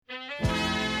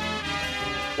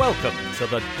Welcome to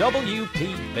the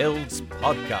WP Builds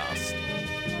podcast,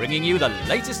 bringing you the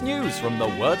latest news from the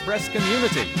WordPress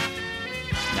community.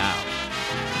 Now,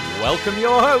 welcome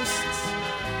your hosts,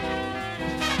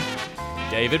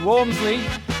 David Wormsley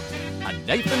and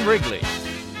Nathan Wrigley.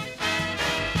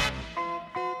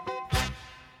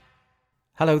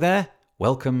 Hello there.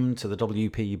 Welcome to the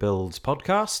WP Builds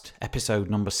podcast, episode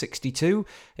number 62,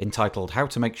 entitled How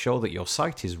to Make Sure That Your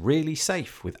Site is Really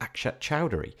Safe with Akshat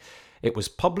Choudhary. It was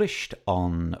published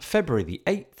on February the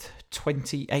 8th,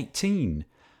 2018.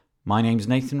 My name's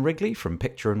Nathan Wrigley from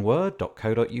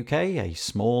pictureandword.co.uk, a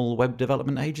small web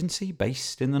development agency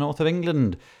based in the north of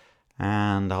England.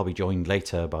 And I'll be joined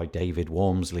later by David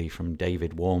Wormsley from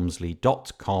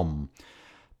davidwormsley.com.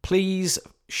 Please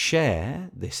share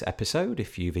this episode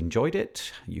if you've enjoyed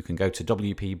it. You can go to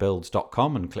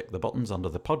wpbuilds.com and click the buttons under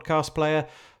the podcast player.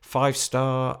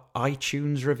 5-star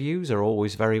iTunes reviews are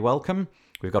always very welcome.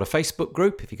 We've got a Facebook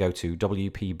group. If you go to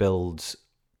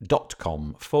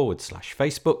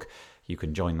wpbuilds.com/Facebook, you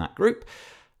can join that group.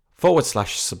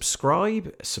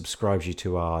 /subscribe subscribes you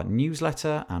to our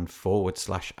newsletter, and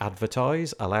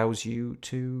 /advertise allows you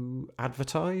to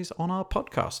advertise on our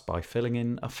podcast by filling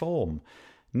in a form.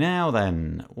 Now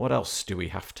then, what else do we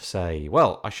have to say?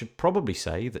 Well, I should probably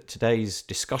say that today's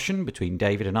discussion between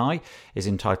David and I is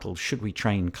entitled, Should We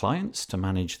Train Clients to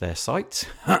Manage Their Sites?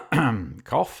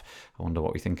 Cough. I wonder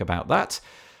what we think about that.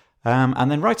 And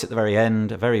then right at the very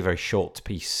end, a very, very short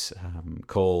piece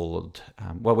called,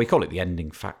 well, we call it the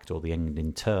ending fact or the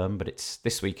ending term, but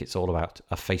this week it's all about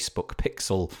a Facebook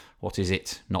pixel. What is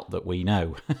it? Not that we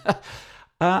know.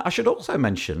 I should also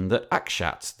mention that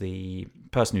Akshat, the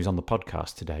person who's on the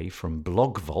podcast today from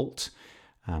Blog Vault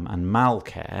and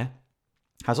Malcare,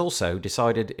 has also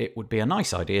decided it would be a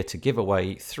nice idea to give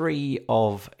away 3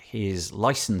 of his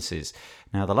licenses.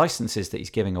 Now, the licenses that he's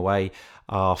giving away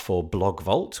are for Blog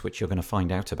Vault, which you're going to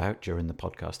find out about during the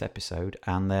podcast episode,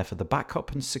 and they're for the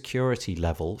backup and security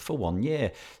level for 1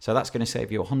 year. So that's going to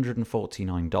save you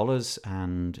 $149,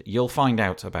 and you'll find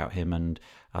out about him, and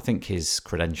I think his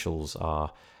credentials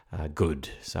are good,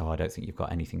 so I don't think you've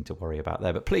got anything to worry about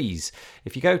there. But please,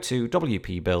 if you go to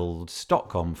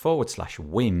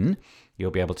wpbuilds.com/win,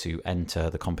 you'll be able to enter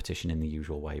the competition in the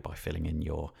usual way by filling in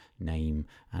your name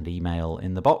and email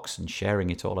in the box and sharing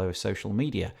it all over social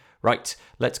media. Right,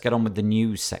 let's get on with the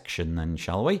news section then,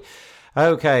 shall we?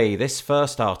 Okay, this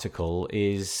first article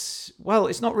is, well,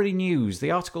 it's not really news.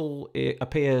 The article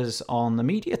appears on the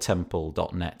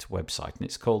MediaTemple.net website, and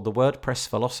it's called The WordPress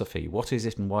Philosophy. What is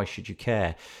it and why should you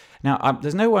care? Now,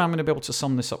 there's no way I'm going to be able to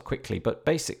sum this up quickly, but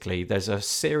basically there's a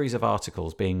series of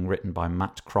articles being written by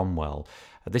Matt Cromwell.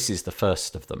 This is the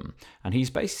first of them, and he's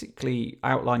basically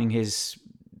outlining his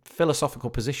philosophical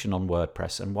position on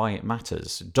WordPress and why it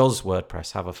matters. Does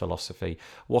WordPress have a philosophy?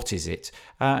 What is it?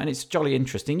 And it's jolly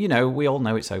interesting. You know, we all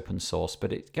know it's open source,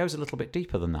 but it goes a little bit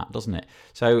deeper than that, doesn't it?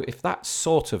 So if that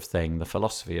sort of thing, the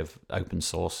philosophy of open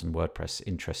source and WordPress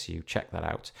interests you, check that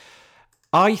out.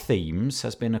 iThemes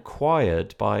has been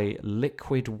acquired by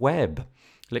Liquid Web.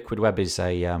 Liquid Web is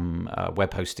a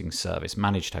web hosting service,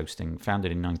 managed hosting,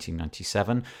 founded in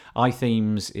 1997.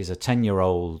 iThemes is a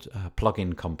 10-year-old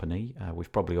plugin company.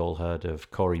 We've probably all heard of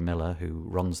Corey Miller, who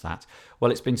runs that.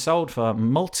 Well, it's been sold for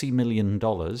multi-million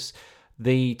dollars.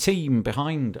 The team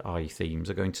behind iThemes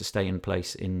are going to stay in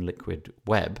place in Liquid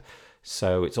Web,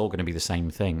 so it's all going to be the same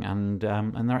thing. And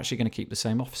they're actually going to keep the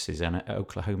same offices in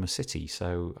Oklahoma City.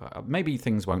 So maybe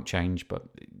things won't change, but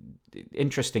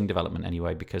interesting development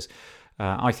anyway, because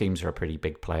iThemes are a pretty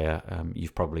big player.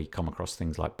 You've probably come across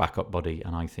things like Backup Buddy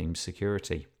and iThemes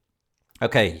Security.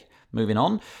 Okay, moving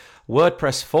on.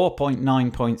 WordPress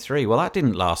 4.9.3. Well, that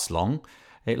didn't last long.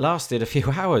 It lasted a few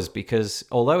hours because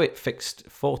although it fixed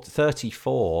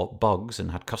 34 bugs and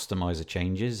had customizer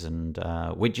changes and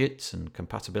widgets and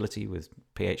compatibility with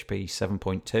PHP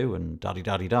 7.2 and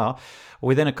da-di-da-di-da,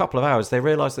 within a couple of hours they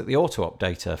realized that the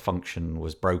auto-updater function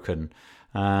was broken.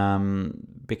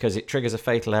 Because it triggers a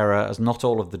fatal error as not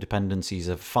all of the dependencies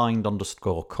of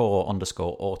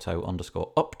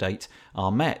find_core_auto_update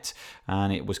are met,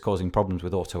 and it was causing problems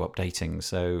with auto updating.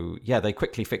 So yeah, they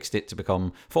quickly fixed it to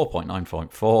become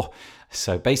 4.9.4.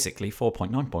 So basically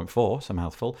 4.9.4, it's a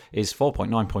mouthful, is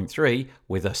 4.9.3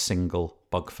 with a single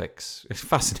bug fix. It's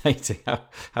fascinating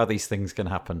how these things can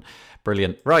happen.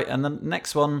 Brilliant. Right, and the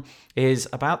next one is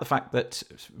about the fact that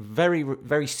very,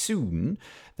 very soon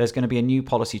there's going to be a new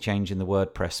policy change in the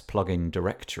WordPress plugin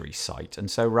directory site. And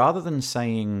so rather than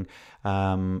saying,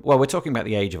 well, we're talking about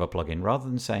the age of a plugin, rather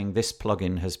than saying this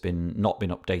plugin has not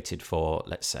been updated for,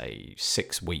 let's say,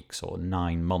 6 weeks or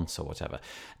 9 months or whatever,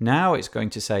 now it's going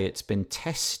to say it's been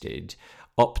tested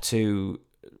up to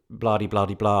blah de blah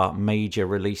de blah major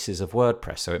releases of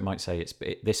WordPress. So it might say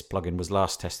this plugin was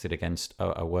last tested against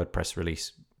a WordPress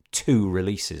release two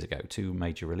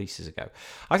major releases ago.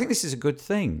 I think this is a good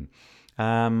thing.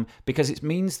 Because it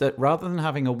means that rather than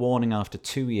having a warning after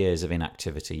 2 years of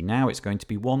inactivity, now it's going to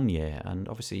be 1 year. And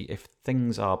obviously, if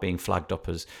things are being flagged up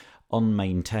as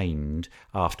unmaintained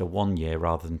after 1 year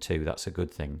rather than 2, that's a good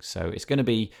thing. So it's going to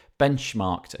be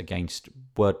benchmarked against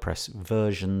WordPress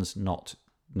versions, not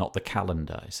the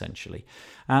calendar, essentially.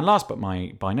 And last but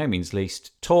by no means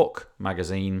least, Talk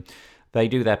magazine. They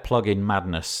do their plugin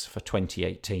madness for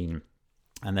 2018.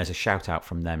 And there's a shout out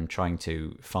from them trying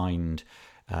to find...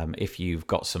 if you've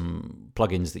got some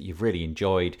plugins that you've really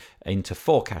enjoyed, into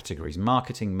 4 categories: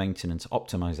 marketing, maintenance,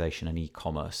 optimization, and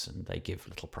e-commerce. And they give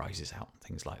little prizes out and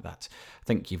things like that. I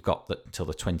think you've got until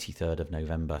the 23rd of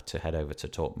November to head over to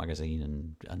Talk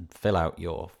Magazine and fill out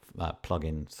your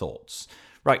plugin thoughts.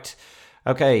 Right.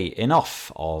 Okay,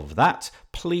 enough of that.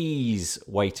 Please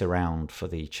wait around for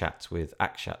the chat with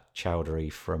Akshat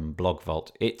Choudhary from Blog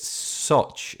Vault. It's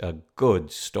such a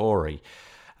good story.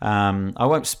 I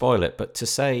won't spoil it, but to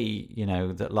say,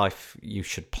 that life, you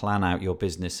should plan out your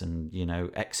business and,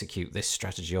 execute this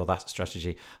strategy or that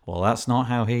strategy. Well, that's not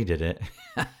how he did it.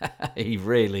 He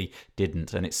really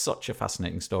didn't. And it's such a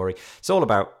fascinating story. It's all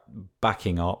about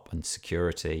backing up and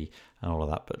security and all of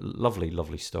that. But lovely,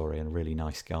 lovely story, and a really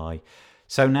nice guy.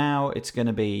 So now it's going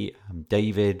to be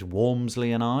David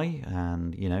Wormsley and I,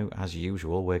 and, as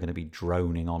usual, we're going to be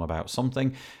droning on about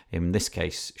something. In this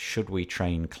case, should we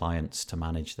train clients to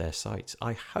manage their sites?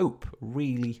 I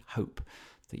really hope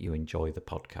that you enjoy the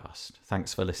podcast.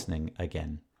 Thanks for listening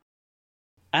again.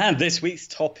 And this week's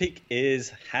topic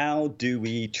is, how do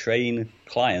we train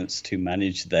clients to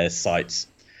manage their sites?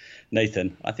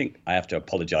 Nathan, I think I have to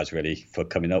apologize really for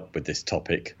coming up with this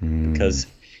topic, because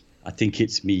I think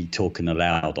it's me talking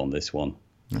aloud on this one.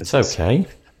 That's okay.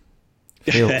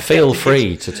 Feel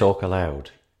free to talk aloud.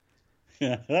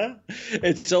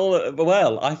 It's all,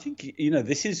 well, I think,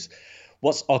 this is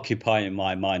what's occupying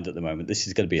my mind at the moment. This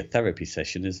is going to be a therapy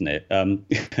session, isn't it?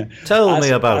 Tell me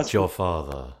about your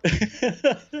father.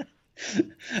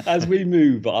 As we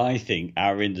move, I think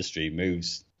our industry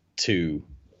moves to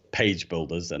page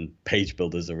builders, and page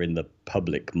builders are in the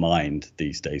public mind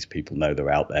these days. People know they're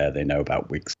out there. They know about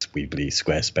Wix, Weebly,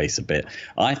 Squarespace a bit.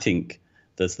 I think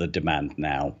there's the demand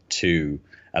now to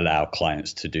allow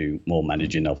clients to do more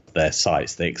managing of their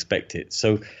sites. They expect it.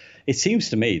 So it seems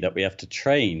to me that we have to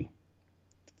train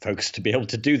folks to be able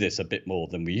to do this a bit more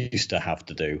than we used to have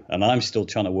to do. And I'm still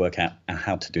trying to work out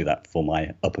how to do that for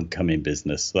my up and coming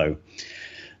business. So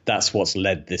that's what's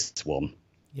led this one.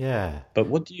 Yeah. But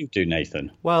what do you do, Nathan?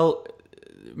 Well,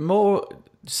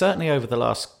 certainly over the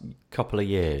last couple of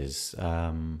years,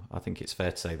 I think it's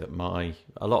fair to say that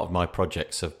a lot of my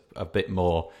projects are a bit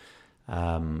more,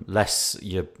 less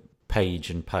your page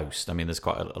and post. I mean, there's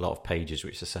quite a lot of pages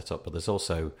which are set up, but there's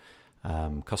also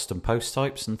custom post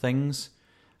types and things.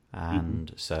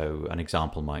 And so an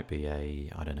example might be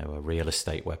a real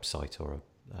estate website, or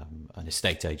an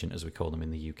estate agent, as we call them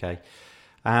in the UK.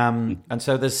 And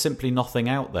so there's simply nothing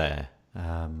out there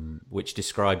which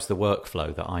describes the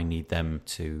workflow that I need them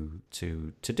to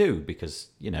do, because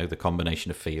the combination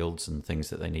of fields and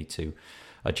things that they need to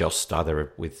adjust,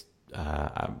 either with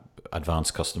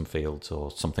advanced custom fields or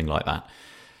something like that.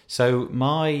 So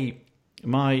the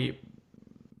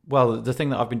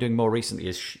thing that I've been doing more recently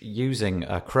is using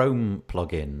a Chrome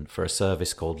plugin for a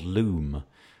service called Loom.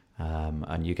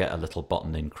 And you get a little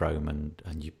button in Chrome,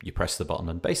 and you press the button,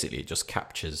 and basically it just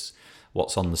captures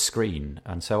what's on the screen.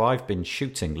 And so I've been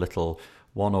shooting little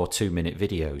 1 or 2 minute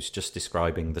videos just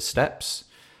describing the steps.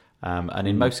 And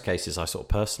in most cases, I sort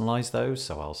of personalize those.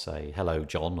 So I'll say, hello,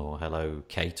 John, or hello,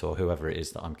 Kate, or whoever it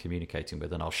is that I'm communicating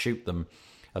with. And I'll shoot them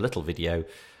a little video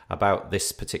about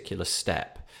this particular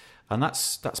step. And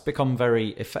that's become very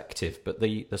effective. But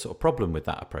the sort of problem with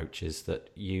that approach is that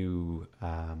you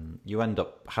end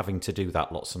up having to do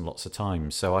that lots and lots of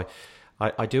times. So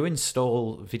I do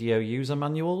install video user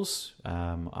manuals.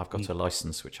 I've got a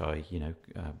license which I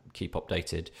keep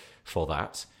updated for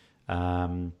that.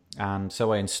 And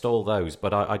so I install those,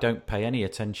 but I don't pay any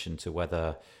attention to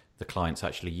whether the client's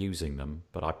actually using them.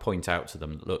 But I point out to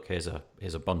them, look, here's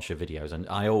a bunch of videos, and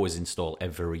I always install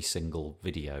every single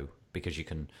video, because you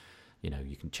can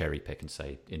cherry pick and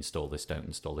say, install this, don't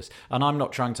install this. And I'm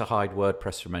not trying to hide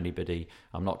WordPress from anybody.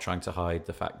 I'm not trying to hide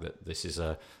the fact that this is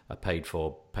a paid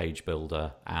for page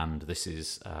builder, and this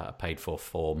is a paid for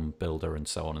form builder, and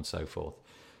so on and so forth.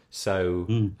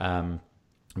 So I'm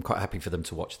quite happy for them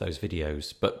to watch those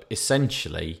videos. But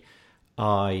essentially,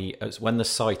 when the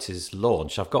site is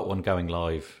launched, I've got one going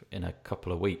live in a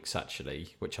couple of weeks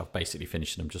actually, which I've basically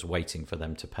finished and I'm just waiting for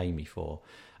them to pay me for.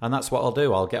 And that's what I'll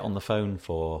do. I'll get on the phone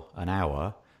for an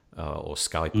hour or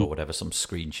Skype or whatever, some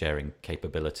screen sharing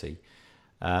capability.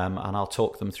 And I'll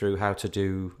talk them through how to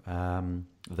do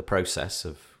the process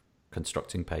of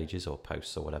constructing pages or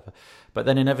posts or whatever. But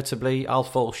then inevitably I'll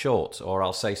fall short, or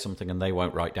I'll say something and they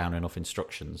won't write down enough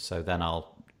instructions. So then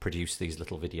I'll produce these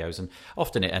little videos, and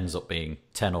often it ends up being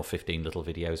 10 or 15 little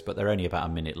videos, but they're only about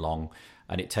a minute long,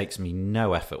 and it takes me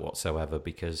no effort whatsoever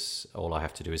because all I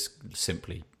have to do is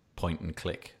simply point and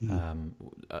click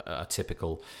a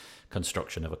typical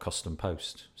construction of a custom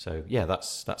post. So yeah,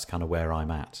 that's kind of where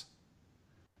I'm at.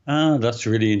 Ah, that's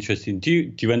really interesting.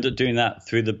 Do you end up doing that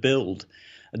through the build?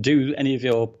 Do any of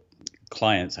your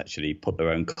clients actually put their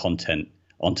own content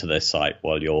onto their site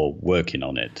while you're working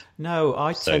on it? No,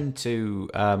 I tend to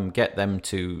get them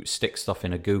to stick stuff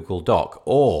in a Google Doc,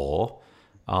 or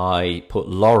I put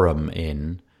lorem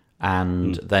in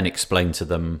and then explain to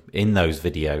them in those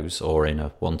videos or in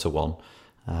a one-to-one,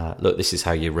 look, this is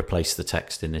how you replace the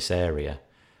text in this area.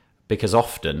 Because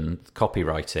often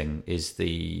copywriting is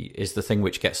the thing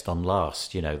which gets done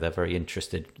last. You know, they're very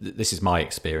interested. This is my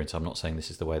experience. I'm not saying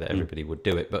this is the way that everybody would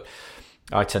do it, but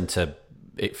I tend to.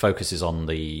 It focuses on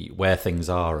where things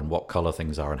are and what color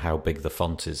things are and how big the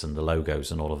font is and the logos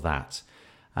and all of that,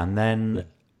 and then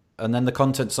the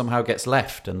content somehow gets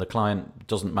left and the client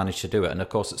doesn't manage to do it. And of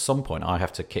course, at some point, I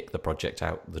have to kick the project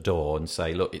out the door and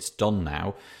say, look, it's done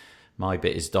now. My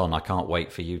bit is done. I can't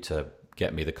wait for you to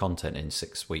get me the content in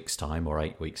 6 weeks' time or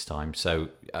 8 weeks' time. So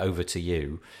over to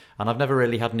you. And I've never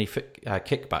really had any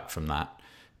kickback from that,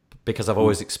 because I've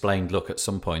always explained, look, at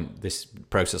some point this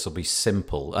process will be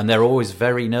simple. And they're always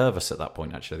very nervous at that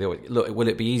point, actually. They always, look, will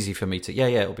it be easy for me to... Yeah,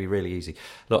 it'll be really easy.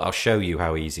 Look, I'll show you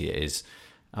how easy it is.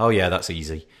 Oh, yeah, that's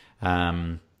easy.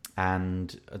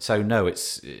 And so, no,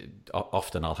 it's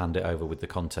often I'll hand it over with the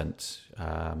content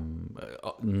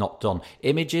not done.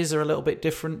 Images are a little bit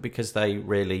different because they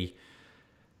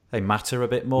matter a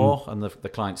bit more, and the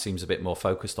client seems a bit more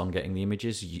focused on getting the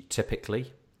images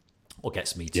typically, or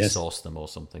gets me to source them or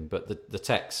something. But the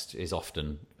text is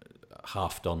often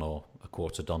half done or a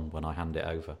quarter done when I hand it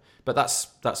over. But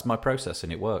that's my process,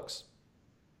 and it works.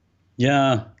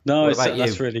 Yeah, no,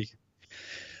 that's really...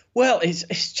 Well,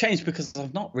 it's changed because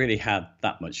I've not really had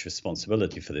that much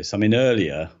responsibility for this. I mean,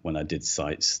 earlier when I did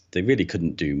sites, they really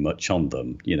couldn't do much on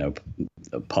them, you know,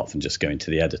 apart from just going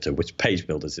to the editor, which Page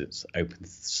Builders, it's opened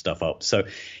stuff up. So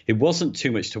it wasn't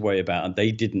too much to worry about, and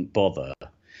they didn't bother.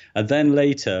 And then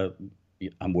later,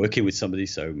 I'm working with somebody,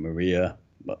 so Maria,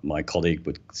 my colleague,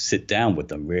 would sit down with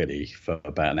them really for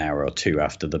about an hour or two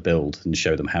after the build and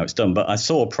show them how it's done. But I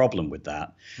saw a problem with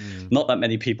that. Not that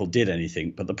many people did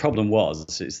anything, but the problem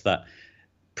is that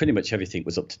pretty much everything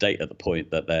was up to date at the point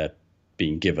that they're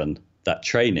being given that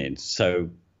training. So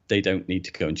they don't need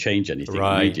to go and change anything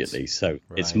immediately. So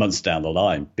it's months down the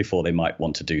line before they might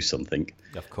want to do something.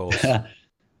 Of course.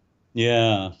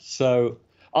 Yeah. So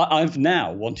I've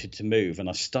now wanted to move, and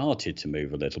I've started to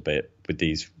move a little bit with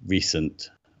these recent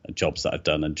jobs that I've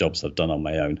done and jobs I've done on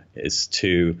my own, is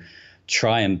to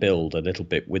try and build a little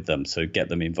bit with them. So get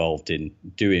them involved in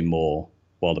doing more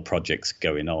while the project's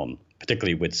going on,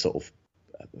 particularly with sort of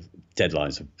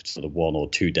deadlines of sort of 1 or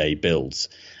 2 day builds.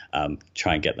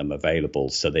 Try and get them available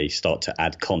so they start to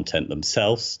add content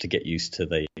themselves to get used to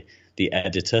the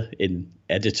editor in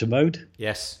editor mode.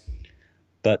 Yes.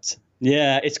 But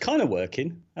yeah, it's kind of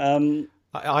working.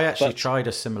 I actually tried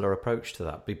a similar approach to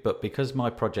that, but because my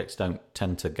projects don't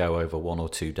tend to go over 1 or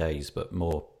 2 days, but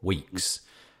more weeks.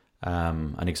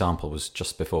 An example was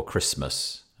just before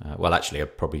Christmas. Well, actually,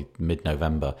 probably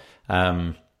mid-November.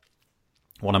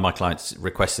 One of my clients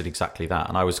requested exactly that,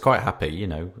 and I was quite happy. You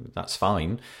know, that's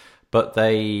fine. But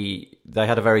they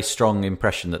had a very strong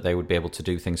impression that they would be able to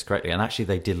do things correctly, and actually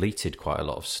they deleted quite a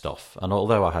lot of stuff. And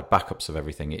although I had backups of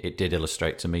everything, it did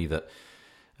illustrate to me that,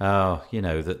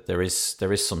 that there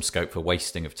is some scope for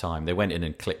wasting of time. They went in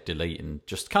and clicked delete and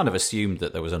just kind of assumed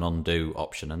that there was an undo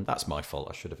option, and that's my fault.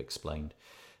 I should have explained.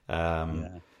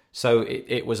 So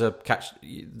it was a catch.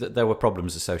 There were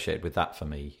problems associated with that for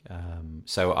me.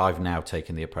 So I've now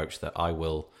taken the approach that I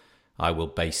will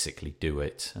basically do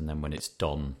it, and then when it's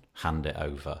done, hand it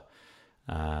over.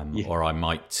 Or I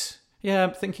might,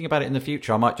 I'm thinking about it in the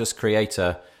future. I might just create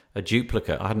a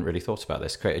duplicate. I hadn't really thought about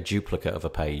this. Create a duplicate of a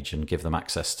page and give them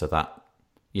access to that,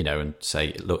 and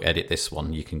say, look, edit this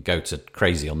one. You can go to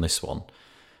crazy on this one.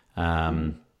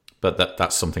 But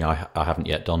that's something I haven't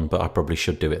yet done, but I probably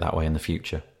should do it that way in the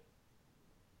future.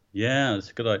 Yeah,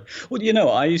 that's a good idea. Well,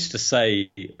 I used to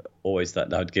say always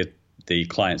that I'd give the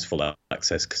clients full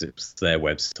access because it's their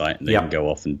website and they Yep. can go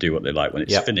off and do what they like when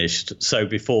it's Yep. finished. So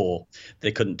before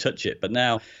they couldn't touch it, but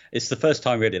now it's the first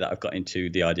time really that I've got into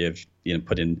the idea of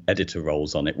putting editor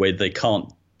roles on it where they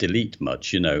can't delete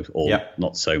much, or Yep.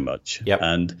 not so much. Yep.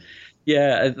 And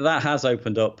yeah, that has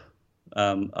opened up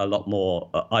a lot more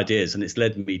ideas, and it's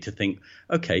led me to think,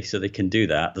 okay, so they can do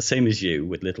that the same as you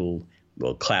with little,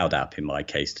 Cloud app in my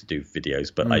case to do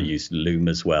videos, but I use Loom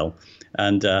as well,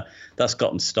 and that's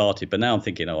gotten started. But now I'm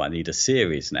thinking, I need a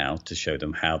series now to show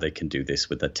them how they can do this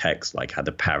with the text, like add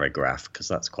a paragraph, because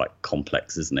that's quite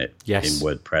complex, isn't it? Yes. In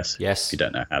WordPress, Yes. if you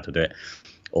don't know how to do it,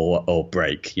 or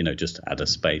break, just add a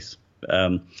space.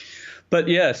 But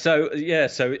so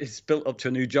it's built up to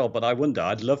a new job. But I wonder,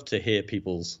 I'd love to hear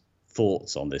people's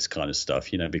thoughts on this kind of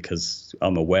stuff, because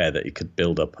I'm aware that you could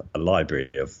build up a library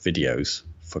of videos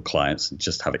for clients and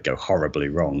just have it go horribly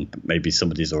wrong. Maybe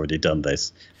somebody's already done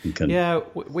this. And can... Yeah,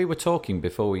 we were talking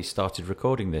before we started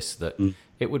recording this that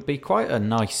it would be quite a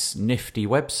nice, nifty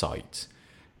website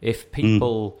if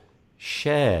people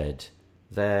shared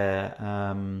their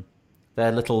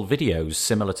little videos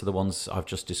similar to the ones I've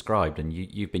just described. And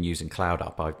you've been using Cloud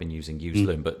App, I've been using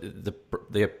Loom, but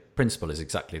the principle is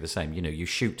exactly the same. You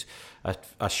shoot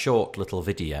a short little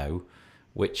video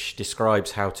which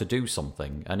describes how to do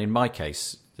something, and in my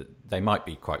case they might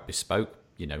be quite bespoke.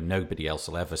 Nobody else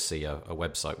will ever see a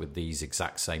website with these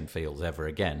exact same fields ever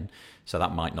again, so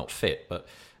that might not fit. But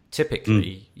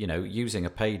typically, using a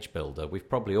page builder, we've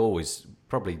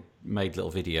probably made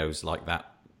little videos like that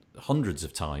hundreds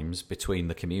of times between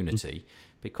the community.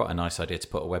 It'd be quite a nice idea to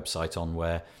put a website on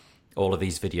where all of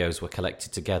these videos were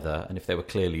collected together, and if they were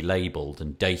clearly labeled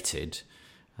and dated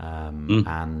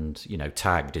and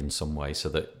tagged in some way so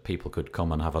that people could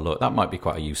come and have a look, that might be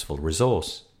quite a useful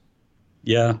resource.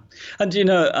 Yeah.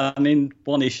 And,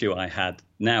 one issue I had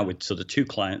now with sort of two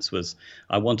clients was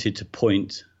I wanted to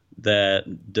point their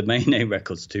domain name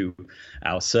records to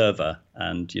our server.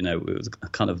 And, it was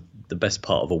kind of the best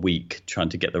part of a week trying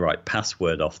to get the right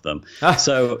password off them.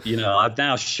 So, I've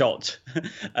now shot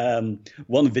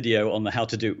one video on how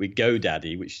to do it with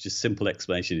GoDaddy, which is just simple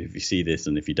explanation. If you see this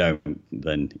and if you don't,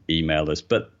 then email us.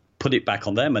 But put it back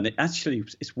on them, and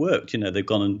it's worked. They've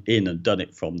gone in and done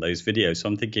it from those videos. So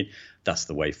I'm thinking that's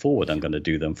the way forward. I'm going to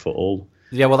do them for all.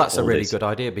 Yeah, well, that's a really good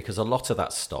idea, because a lot of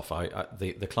that stuff,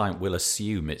 the client will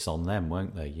assume it's on them,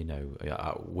 won't they?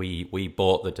 We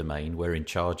bought the domain, we're in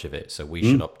charge of it, so we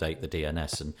should update the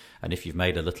DNS. And if you've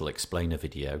made a little explainer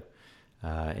video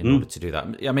in order to do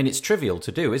that, I mean, it's trivial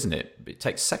to do, isn't it? It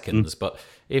takes seconds, but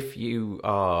if you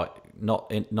are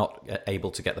not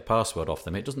able to get the password off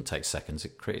them, it doesn't take seconds.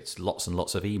 It creates lots and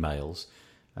lots of emails.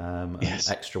 And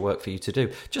extra work for you to do.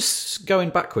 Just going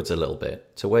backwards a little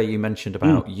bit to where you mentioned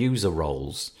about user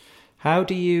roles. How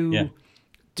do you...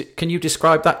 Can you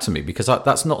describe that to me? Because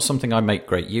that's not something I make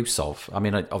great use of. I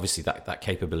mean, obviously that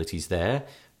capability's there.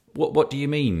 What do you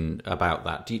mean about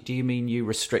that? Do you mean you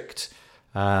restrict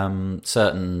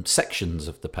certain sections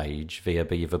of the page via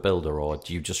Beaver Builder, or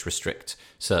do you just restrict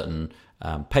certain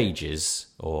pages?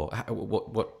 Or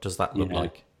what does that look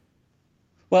like?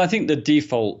 Well, I think the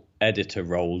default editor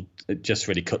role just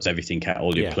really cuts everything out,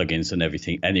 all your plugins and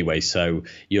everything anyway. So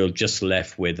you're just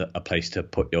left with a place to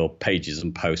put your pages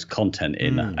and post content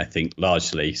in, I think,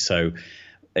 largely. So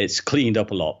it's cleaned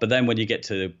up a lot. But then when you get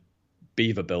to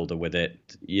Beaver Builder with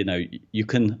it, you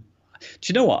can... Do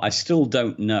you know what? I still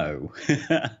don't know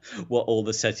what all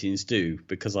the settings do,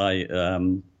 because I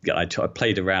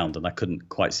played around and I couldn't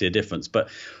quite see a difference. But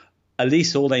at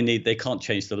least all they can't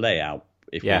change the layout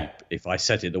if I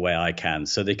set it the way I can.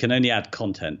 So they can only add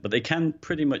content, but they can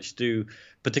pretty much do,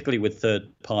 particularly with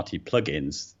third-party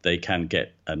plugins, they can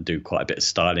get and do quite a bit of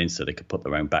styling, so they could put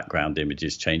their own background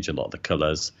images, change a lot of the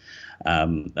colors,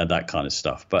 and that kind of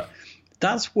stuff. But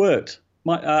that's worked.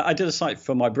 I did a site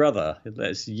for my brother.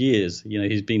 That's years.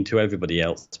 He's been to everybody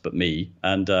else but me.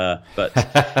 And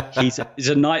but he's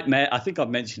a nightmare. I think I've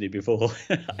mentioned him before.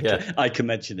 I can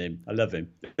mention him. I love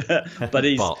him. But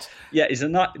he's a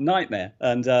nightmare.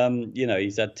 And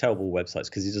he's had terrible websites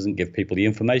because he doesn't give people the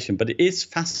information. But it is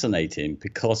fascinating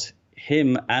because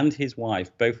him and his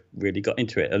wife both really got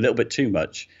into it a little bit too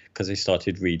much, because they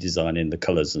started redesigning the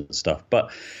colors and stuff. But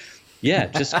yeah,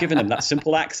 just giving them that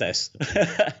simple access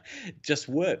just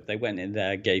worked. They went in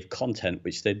there, gave content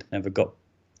which they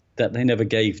never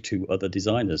gave to other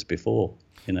designers before.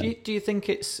 Do you think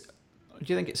it's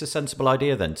a sensible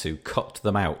idea then to cut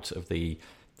them out of the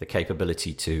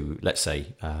capability to, let's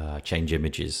say, change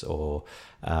images or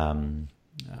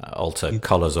alter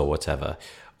colors or whatever,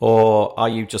 or are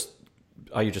you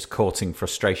just courting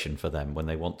frustration for them when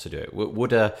they want to do it?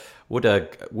 Would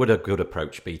a good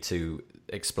approach be to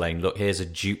explain, look, here's a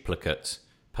duplicate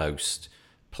post,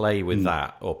 play with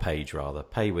that, or page rather,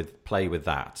 play with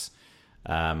that.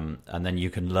 And then you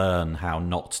can learn how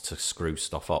not to screw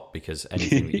stuff up, because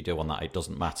anything that you do on that, it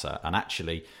doesn't matter. And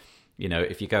actually,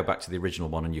 if you go back to the original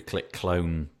one and you click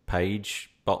clone page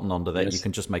button under there, you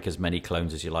can just make as many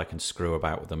clones as you like and screw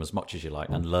about with them as much as you like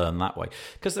and learn that way.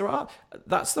 Because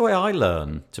that's the way I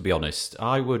learn, to be honest.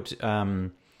 I would,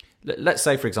 let's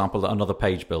say, for example, that another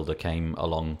page builder came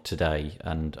along today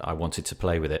and I wanted to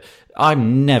play with it.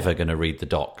 I'm never going to read the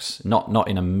docs, not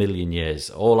in a million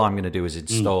years. All I'm going to do is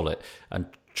install it and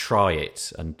try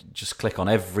it and just click on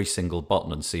every single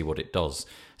button and see what it does.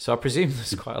 So I presume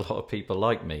there's quite a lot of people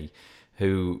like me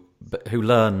who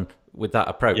learn with that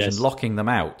approach, and locking them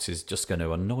out is just going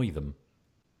to annoy them.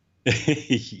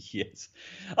 Yes.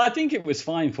 I think it was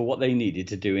fine for what they needed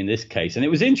to do in this case. And it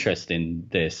was interesting,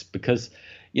 this, because,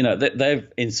 they've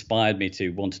inspired me to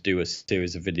want to do a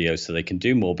series of videos so they can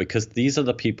do more, because these are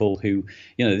the people who,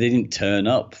 they didn't turn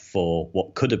up for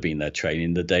what could have been their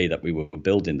training the day that we were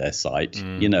building their site,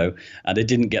 and they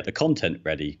didn't get the content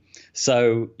ready.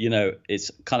 So,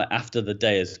 it's kind of after the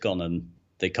day has gone and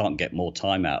they can't get more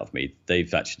time out of me,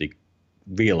 they've actually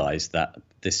realized that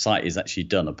this site is actually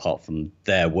done apart from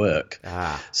their work.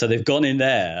 So they've gone in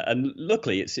there, and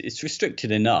luckily it's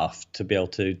restricted enough to be able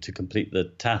to complete the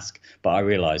task. But I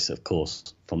realized, of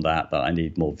course, from that I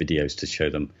need more videos to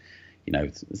show them,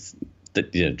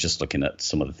 just looking at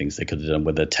some of the things they could have done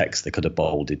with the text. They could have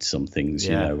bolded some things,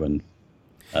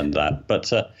 and that.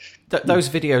 But those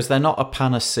videos, they're not a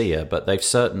panacea, but they've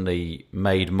certainly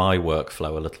made my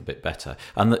workflow a little bit better.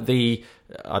 And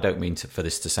I don't mean for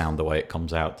this to sound the way it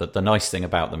comes out, that the nice thing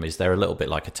about them is they're a little bit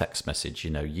like a text message.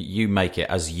 You make it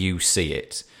as you see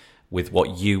it with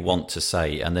what you want to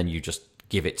say, and then you just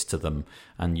give it to them,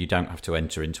 and you don't have to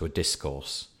enter into a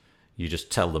discourse. You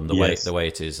just tell them the way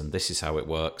it is, and this is how it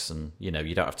works, and you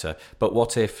don't have to. But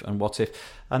what if,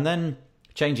 and then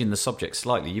changing the subject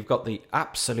slightly, you've got the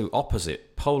absolute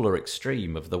opposite, polar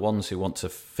extreme of the ones who want to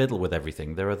fiddle with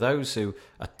everything. There are those who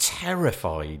are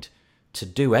terrified to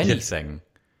do anything.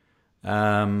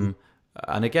 And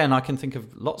again, I can think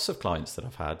of lots of clients that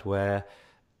I've had where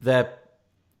the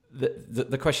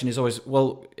question is always,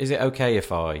 well, is it okay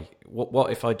if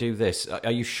what if I do this?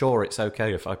 Are you sure it's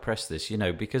okay if I press this?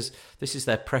 Because this is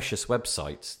their precious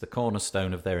website, the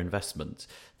cornerstone of their investment.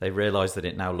 They realise that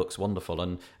it now looks wonderful,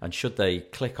 and should they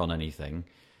click on anything,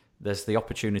 there's the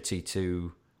opportunity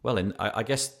to, I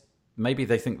guess maybe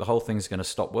they think the whole thing's going to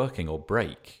stop working or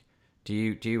break. Do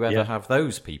you ever have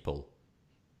those people?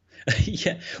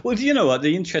 Yeah. Well, do you know what?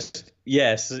 The interest,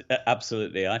 yes,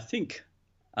 absolutely. I think,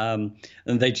 and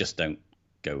they just don't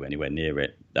go anywhere near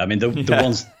it. I mean, the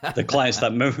ones, the clients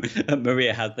that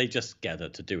Maria has, they just gather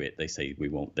to do it. They say, we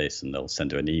want this, and they'll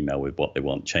send her an email with what they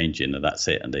want changing, and that's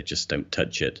it. And they just don't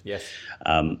touch it. Yes.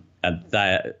 And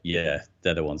they're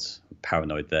the ones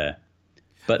paranoid there.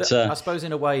 But I suppose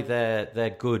in a way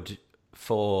they're good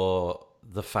for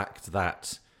the fact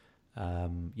that,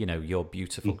 your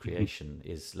beautiful creation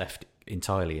is left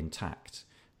entirely intact,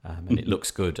 and it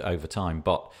looks good over time.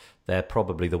 But they're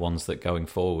probably the ones that going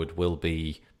forward will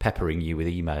be peppering you with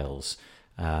emails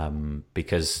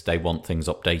because they want things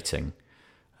updating.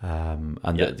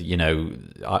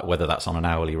 Whether that's on an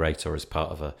hourly rate or as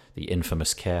part of the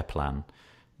infamous care plan,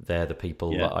 they're the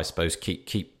people that I suppose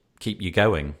keep you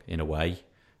going in a way.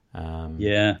 So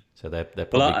they're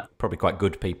probably quite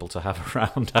good people to have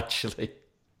around, actually.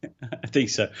 I think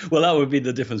so. Well, that would be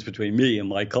the difference between me and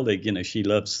my colleague. She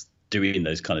loves doing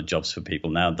those kind of jobs for people.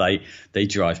 Now they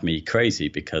drive me crazy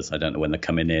because I don't know when they're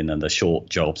coming in, and the short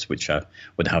jobs which I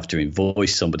would have to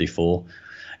invoice somebody for,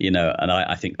 and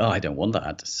I think, I don't want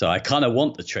that. So I kind of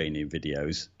want the training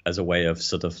videos as a way of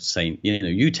sort of saying,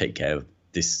 you take care of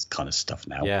this kind of stuff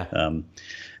now. Yeah. And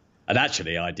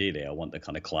actually, ideally, I want the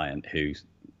kind of client who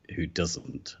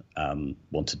doesn't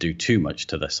want to do too much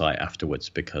to the site afterwards,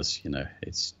 because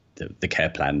it's the care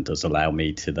plan does allow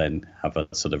me to then have a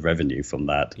sort of revenue from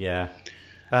that.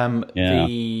 I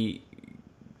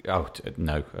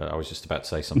was just about to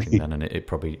say something then, and it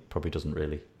probably doesn't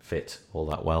really fit all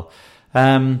that well.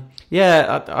 I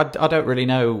don't really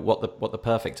know what the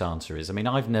perfect answer is. I mean,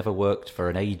 I've never worked for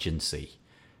an agency,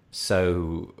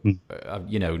 so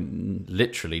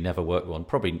literally never worked one.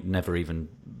 Probably never even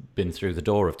been through the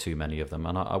door of too many of them,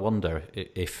 and I wonder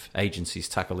if agencies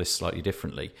tackle this slightly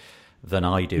differently than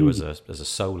I do as a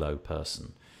solo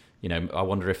person. I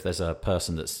wonder if there's a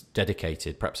person that's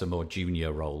dedicated, perhaps a more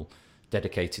junior role,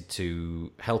 dedicated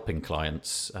to helping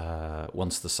clients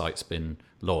once the site's been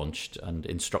launched, and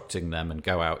instructing them and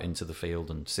go out into the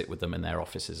field and sit with them in their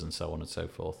offices and so on and so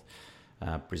forth.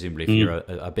 Presumably, if you're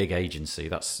a big agency,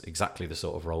 that's exactly the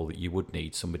sort of role that you would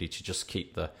need, somebody to just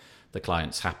keep the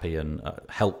clients happy and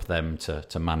help them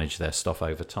to manage their stuff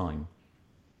over time.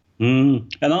 And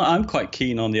I'm quite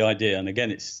keen on the idea. And again,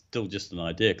 it's still just an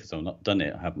idea because I've not done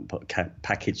it. I haven't put a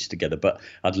package together. But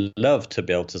I'd love to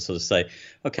be able to sort of say,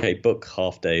 OK, book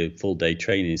half day, full day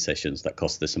training sessions that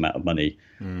cost this amount of money.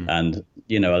 And,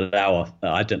 allow,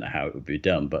 I don't know how it would be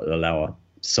done, but allow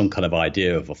some kind of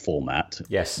idea of a format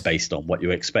based on what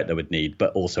you expect they would need,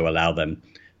 but also allow them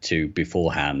to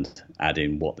beforehand add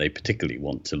in what they particularly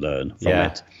want to learn from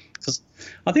it. Because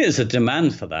I think there's a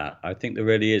demand for that. I think there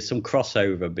really is some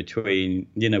crossover between,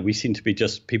 we seem to be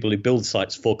just people who build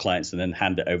sites for clients and then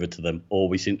hand it over to them, or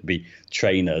we seem to be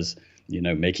trainers,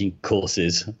 making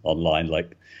courses online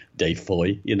like Dave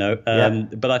Foy,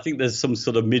 But I think there's some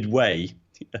sort of midway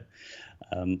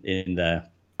in there.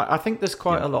 I think there's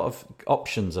quite a lot of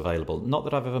options available. Not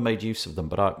that I've ever made use of them,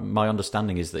 but my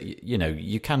understanding is that,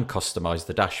 you can customize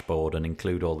the dashboard and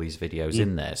include all these videos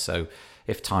in there. So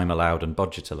if time allowed and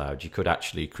budget allowed, you could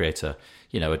actually create a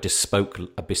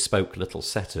bespoke little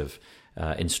set of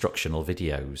instructional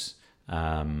videos,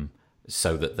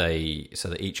 so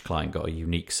that each client got a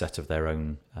unique set of their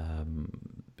own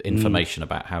information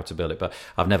about how to build it. But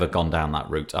I've never gone down that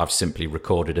route. I've simply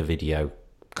recorded a video,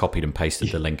 copied and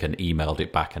pasted the link, and emailed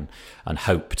it back, and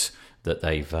hoped that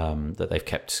they've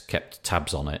kept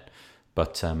tabs on it.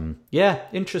 But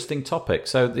interesting topic.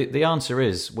 So the answer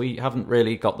is we haven't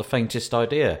really got the faintest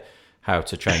idea how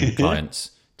to train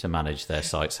clients to manage their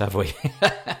sites, have we?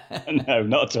 No,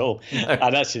 not at all. No.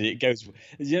 And actually, it goes.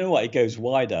 You know what? It goes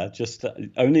wider.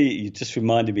 You just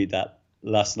reminded me that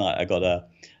last night I got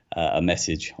a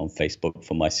message on Facebook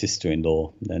from my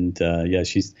sister-in-law, and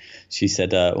she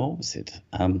said, what was it?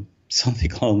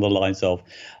 Something along the lines of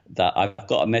that I've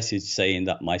got a message saying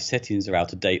that my settings are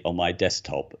out of date on my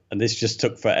desktop, and this just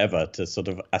took forever to sort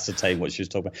of ascertain what she was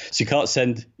talking about. She can't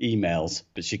send emails,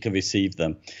 but she can receive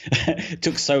them. It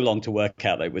took so long to work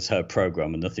out that it was her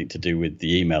program and nothing to do with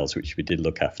the emails, which we did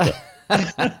look after.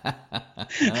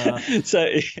 So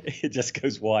it just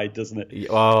goes wide, doesn't it?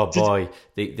 Oh boy,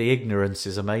 the ignorance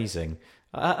is amazing.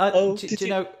 It's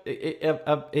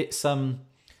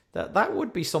that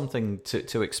would be something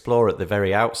to explore at the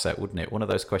very outset, wouldn't it? One of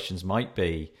those questions might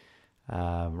be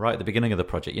right at the beginning of the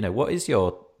project.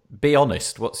 Be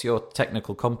honest. What's your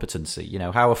technical competency?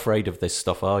 How afraid of this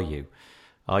stuff are you?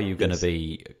 Are you going to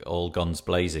be all guns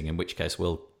blazing? In which case,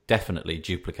 we'll definitely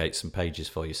duplicate some pages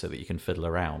for you so that you can fiddle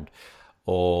around.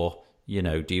 Or,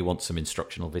 do you want some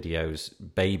instructional videos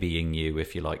babying you,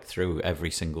 if you like, through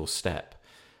every single step?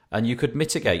 And you could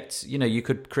mitigate, you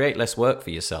could create less work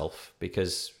for yourself,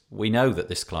 because we know that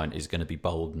this client is going to be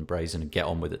bold and brazen and get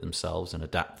on with it themselves and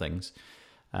adapt things.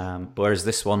 Whereas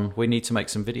this one, we need to make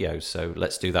some videos. So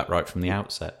let's do that right from the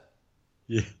outset.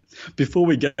 Yeah. Before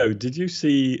we go, did you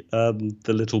see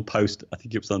the little post? I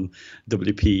think it was on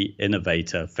WP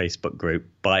Innovator Facebook group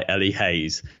by Ellie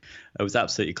Hayes. It was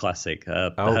absolutely classic.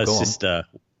 Her sister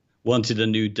wanted a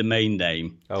new domain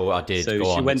name. Oh, I did. So go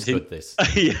she on. went it's good, this.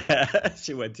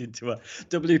 She went into a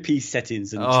WP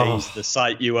settings and changed the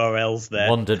site URLs there.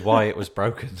 Wondered why it was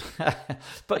broken.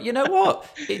 But you know what?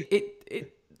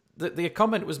 The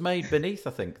comment was made beneath,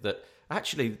 I think, that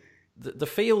actually the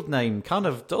field name kind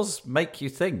of does make you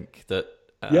think that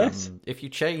if you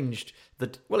changed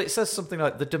it says something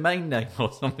like the domain name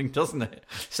or something, doesn't it?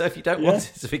 So if you don't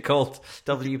want it to be called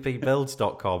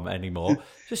wpbuilds.com anymore,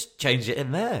 just change it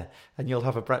in there and you'll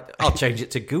have I'll change it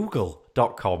to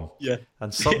google.com. Yeah.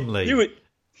 And suddenly... You would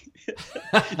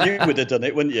have done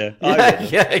it, wouldn't you?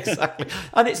 Yeah, exactly.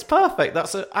 And it's perfect.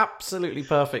 That's an absolutely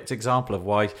perfect example of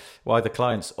why the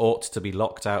clients ought to be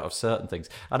locked out of certain things.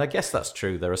 And I guess that's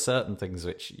true. There are certain things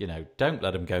which, don't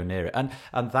let them go near it. And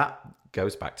that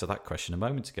goes back to that question a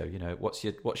moment ago. What's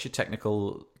your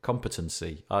technical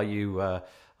competency? Are you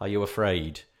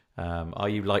afraid? Are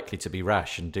you likely to be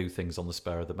rash and do things on the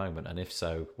spur of the moment? And if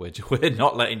so, we're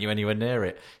not letting you anywhere near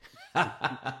it.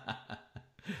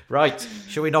 Right,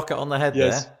 shall we knock it on the head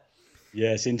there?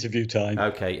 Yes, interview time.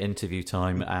 Okay, interview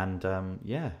time. And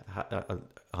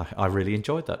I really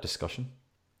enjoyed that discussion.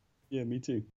 Yeah, me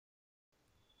too.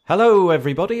 Hello,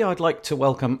 everybody. I'd like to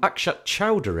welcome Akshat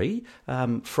Choudhary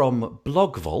from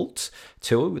BlogVault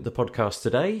to the podcast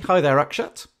today. Hi there,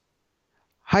 Akshat.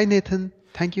 Hi, Nathan.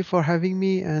 Thank you for having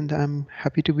me, and I'm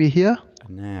happy to be here.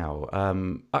 Now,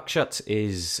 Akshat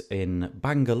is in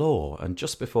Bangalore, and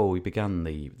just before we began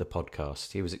the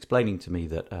podcast, he was explaining to me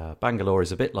that Bangalore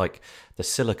is a bit like the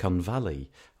Silicon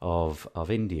Valley of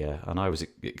India, and I was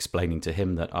explaining to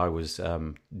him that I was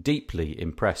deeply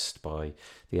impressed by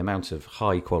the amount of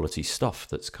high quality stuff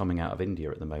that's coming out of India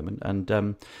at the moment.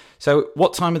 And so,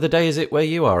 what time of the day is it where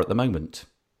you are at the moment?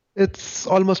 It's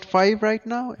almost 5 right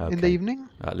now in the evening.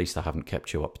 At least I haven't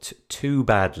kept you up too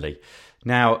badly.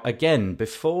 Now, again,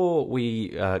 before we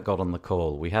got on the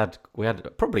call, we had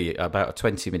probably about a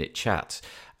 20-minute chat,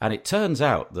 and it turns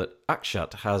out that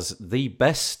Akshat has the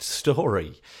best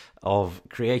story of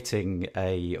creating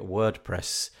a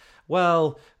WordPress.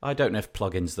 Well, I don't know if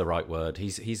plugin's the right word.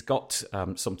 He's got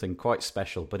something quite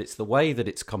special, but it's the way that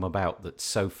it's come about that's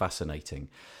so fascinating.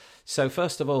 So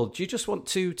first of all, do you just want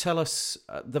to tell us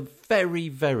the very,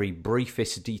 very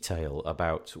briefest detail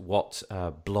about what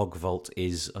Blog Vault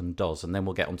is and does, and then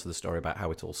we'll get onto the story about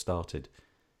how it all started.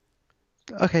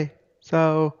 Okay,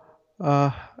 so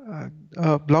Blog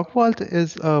Vault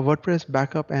is a WordPress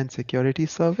backup and security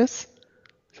service.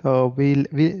 So we'll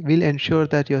ensure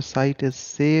that your site is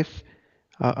safe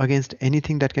against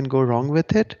anything that can go wrong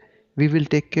with it. We will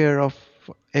take care of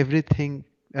everything.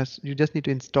 As you just need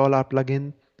to install our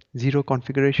plugin, zero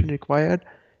configuration required,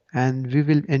 and we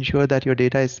will ensure that your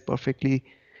data is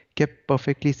kept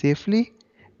perfectly safely.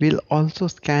 We'll also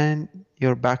scan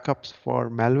your backups for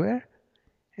malware,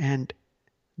 and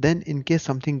then in case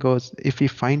something goes, if we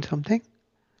find something,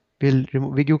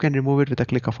 you can remove it with a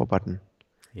click of a button.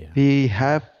 Yeah. We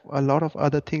have a lot of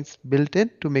other things built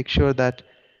in to make sure that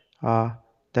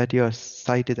that your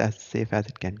site is as safe as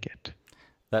it can get.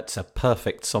 That's a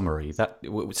perfect summary.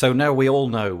 So now we all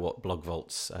know what Blog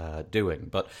Vault's doing,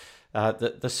 but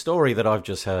the story that I've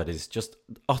just heard is just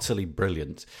utterly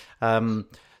brilliant.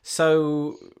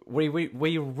 So we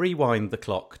rewind the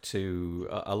clock to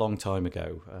a long time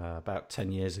ago, about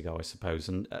 10 years ago, I suppose.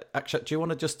 And Akshat, do you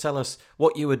want to just tell us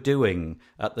what you were doing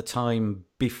at the time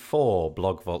before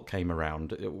Blog Vault came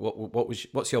around?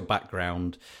 What's your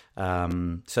background,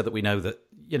 so that we know that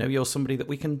you're somebody that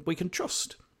we can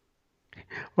trust?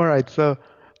 All right, so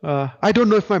I don't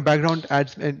know if my background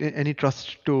adds any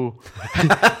trust to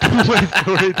my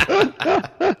story.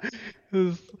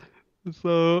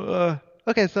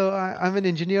 So I'm an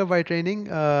engineer by training,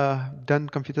 done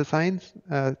computer science.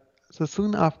 So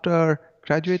soon after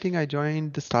graduating, I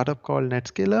joined the startup called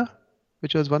Netscaler,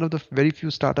 which was one of the very few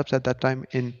startups at that time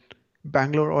in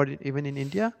Bangalore or even in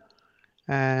India.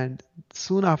 And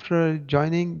soon after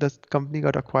joining, the company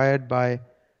got acquired by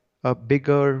a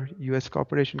bigger US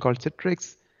corporation called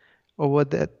Citrix. Over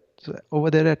there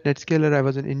at Netscaler, I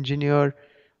was an engineer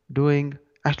doing,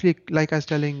 actually, like I was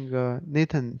telling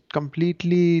Nathan,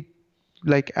 completely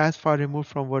like as far removed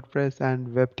from WordPress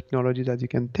and web technologies as you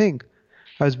can think.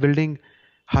 I was building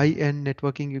high-end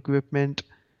networking equipment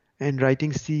and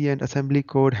writing C and assembly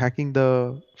code, hacking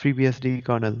the FreeBSD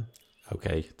kernel.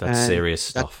 Okay, that's serious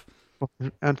stuff.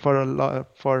 And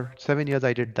for 7 years,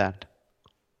 I did that.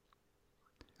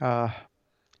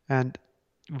 And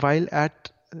while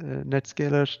at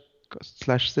Netscaler /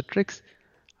 Citrix,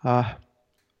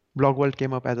 BlogVault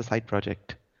came up as a side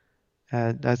project.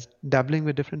 That's dabbling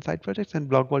with different side projects, and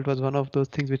BlogVault was one of those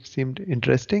things which seemed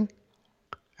interesting.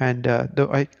 And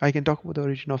I can talk about the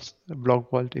origin of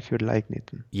BlogVault if you'd like,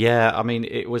 Nathan. Yeah, I mean,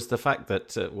 it was the fact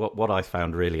that what I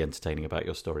found really entertaining about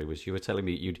your story was you were telling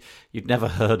me you'd never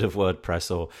heard of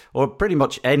WordPress or pretty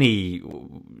much any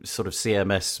sort of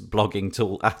CMS blogging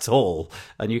tool at all,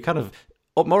 and you kind of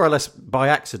more or less by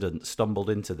accident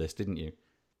stumbled into this, didn't you?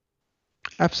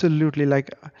 Absolutely. Like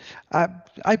I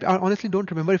honestly don't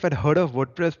remember if I'd heard of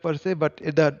WordPress per se, but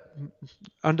the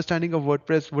understanding of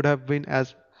WordPress would have been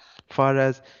as far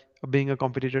as being a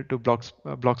competitor to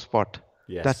Blogspot.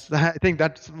 Yes. I think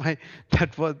that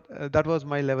was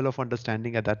my level of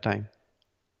understanding at that time.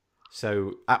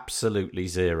 So absolutely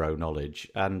zero knowledge.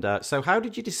 And so how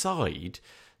did you decide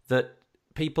that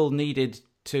people needed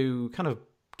to kind of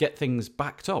get things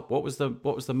backed up? What was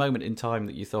the moment in time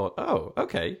that you thought, oh,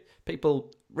 okay,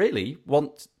 people really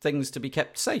want things to be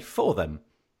kept safe for them?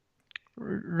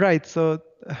 Right. So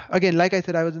again, like I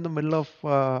said, I was in the middle of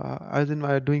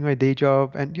doing my day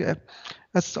job, and I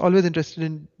was always interested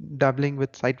in dabbling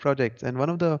with side projects. And one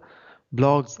of the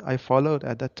blogs I followed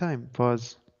at that time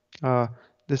was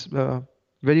this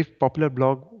very popular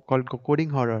blog called Coding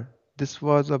Horror. This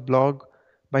was a blog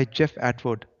by Jeff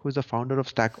Atwood, who is the founder of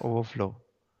Stack Overflow.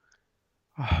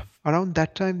 Around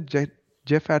that time,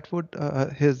 Jeff Atwood,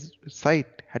 his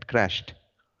site had crashed.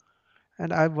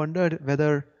 And I wondered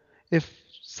whether if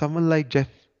someone like Jeff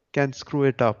can screw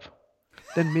it up,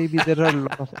 then maybe there are a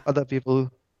lot of other people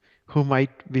who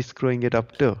might be screwing it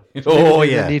up too. So maybe Oh there's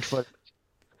a yeah. need for.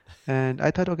 And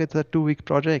I thought, okay, it's a 2 week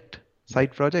project, Yeah.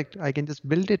 side project. I can just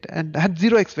build it and had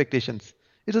zero expectations.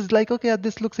 It was like, okay,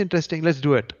 this looks interesting. Let's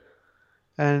do it.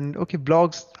 And okay,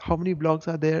 blogs. How many blogs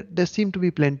are there? There seem to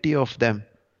be plenty of them.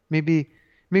 Maybe,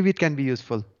 maybe it can be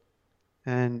useful.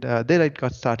 And there I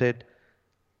got started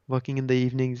working in the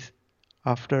evenings.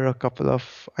 After a couple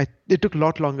of, it took a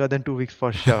lot longer than 2 weeks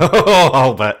for sure.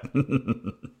 I'll bet.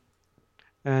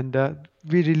 And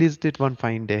we released it one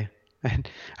fine day. And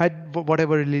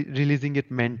whatever releasing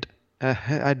it meant,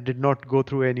 I did not go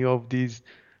through any of these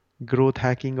growth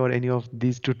hacking or any of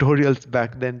these tutorials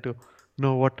back then to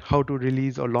know how to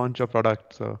release or launch a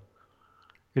product. So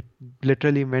it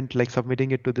literally meant like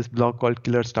submitting it to this blog called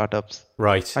Killer Startups.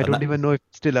 Right. I And don't even know if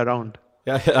it's still around.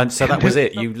 yeah, and so that There was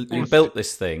it. some You post. built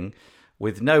this thing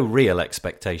with no real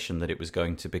expectation that it was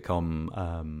going to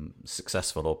become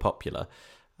successful or popular,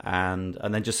 and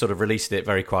then just sort of released it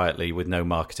very quietly with no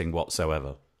marketing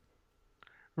whatsoever.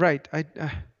 Right. I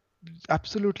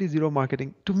absolutely zero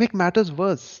marketing. To make matters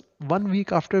worse, 1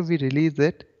 week after we release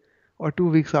it, or 2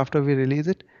 weeks after we release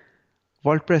it,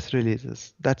 WordPress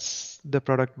releases. That's the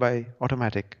product by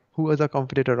Automatic, who is a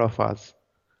competitor of ours.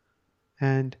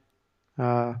 And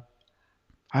uh,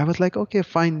 I was like, okay,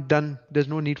 fine, done. There's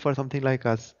no need for something like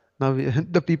us. Now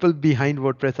the people behind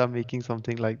WordPress are making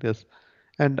something like this.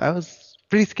 And I was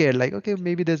pretty scared, like, okay,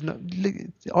 maybe there's no,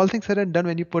 all things said and done,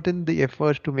 when you put in the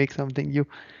effort to make something,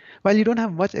 while you don't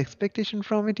have much expectation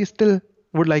from it, you still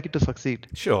would like it to succeed.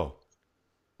 Sure.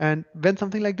 And when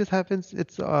something like this happens,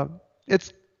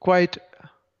 it's quite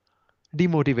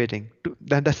demotivating.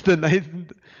 That's the nice,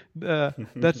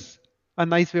 that's a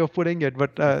nice way of putting it.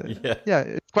 But Yeah. yeah,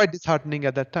 it's quite disheartening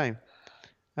at that time.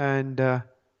 And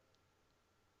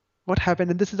what happened,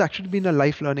 and this has actually been a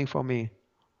life learning for me,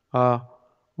 uh,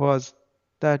 was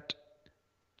that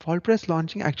WordPress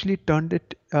launching actually turned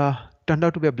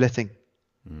out to be a blessing.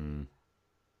 Mm.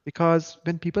 Because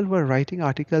when people were writing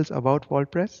articles about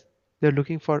WordPress, they're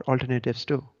looking for alternatives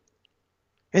too.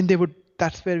 And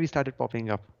that's where we started popping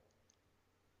up.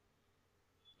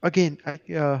 Again,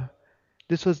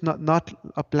 this was not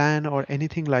a plan or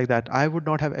anything like that. I would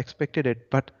not have expected it,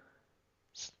 but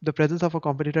the presence of a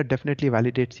competitor definitely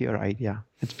validates your idea,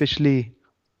 especially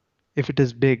if it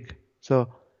is big.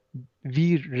 So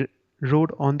we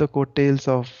rode on the coattails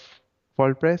of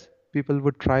WordPress. People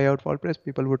would try out WordPress.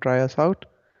 People would try us out.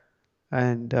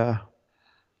 And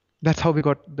that's how we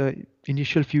got the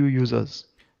initial few users.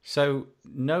 So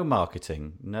no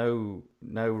marketing, no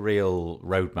real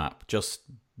roadmap. Just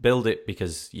build it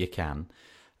because you can.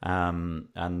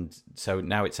 And so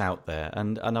now it's out there.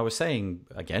 And I was saying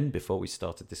again before we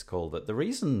started this call that the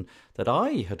reason that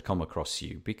I had come across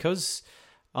you, because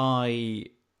I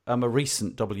am a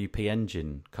recent WP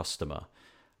Engine customer,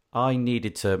 I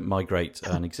needed to migrate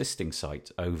an existing site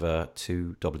over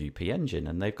to WP Engine,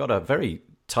 and they've got a very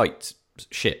tight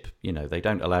ship. You know, they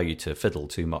don't allow you to fiddle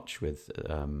too much with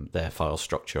their file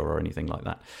structure or anything like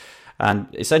that. And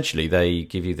essentially, they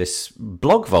give you this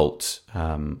blog vault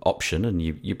option, and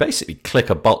you basically click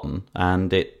a button,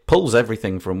 and it pulls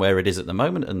everything from where it is at the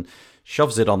moment and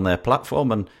shoves it on their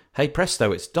platform, and hey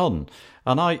presto, it's done.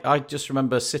 And I just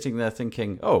remember sitting there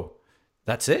thinking, oh,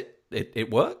 that's it?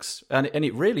 It works? And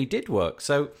it really did work.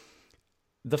 So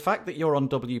the fact that you're on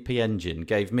WP Engine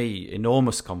gave me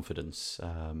enormous confidence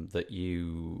that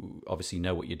you obviously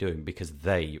know what you're doing, because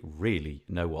they really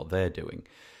know what they're doing.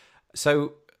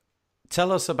 So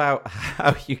tell us about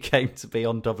how you came to be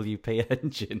on WP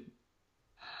Engine.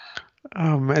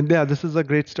 And yeah, this is a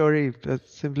great story.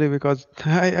 That's simply because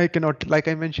I cannot, like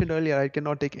I mentioned earlier, I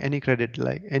cannot take any credit,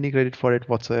 like any credit for it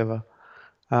whatsoever.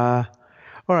 All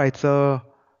right, so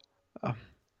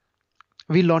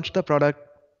we launched the product.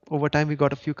 Over time, we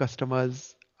got a few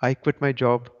customers. I quit my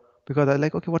job because I was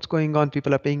like, okay, what's going on?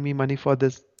 People are paying me money for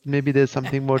this. Maybe there's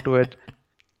something more to it.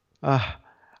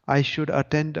 I should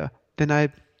attend. Then I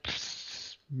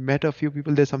met a few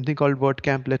people. There's something called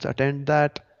WordCamp. Let's attend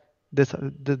that.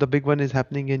 The big one is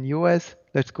happening in US.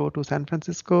 Let's go to San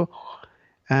Francisco.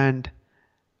 And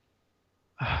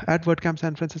at WordCamp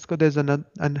San Francisco, there's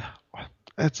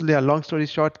actually a long story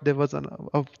short, there was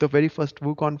the very first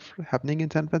WooConf happening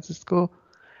in San Francisco.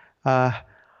 I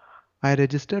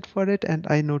registered for it, and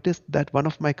I noticed that one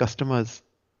of my customers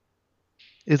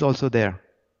is also there.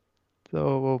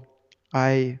 So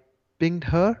I pinged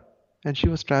her, and she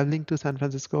was traveling to San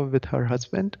Francisco with her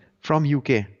husband from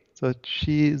UK. So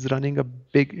she is running a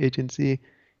big agency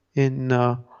in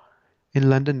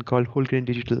London called Whole Grain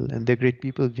Digital, and they're great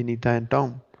people, Vinita and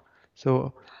Tom.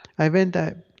 So I went.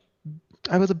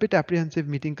 I was a bit apprehensive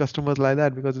meeting customers like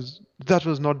that because that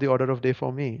was not the order of day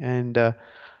for me. And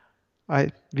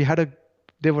we had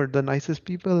they were the nicest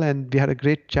people, and we had a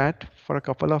great chat for a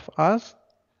couple of hours,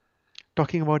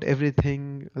 talking about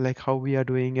everything, like how we are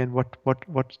doing and what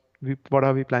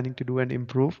are we planning to do and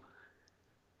improve.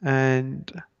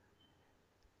 And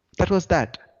that was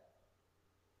that.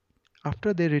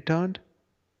 After they returned,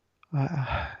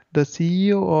 the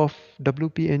CEO of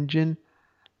WP Engine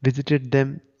visited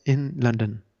them in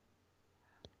London,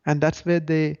 and that's where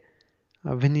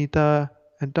Vinita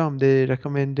and Tom, they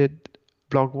recommended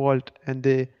Blog Vault, and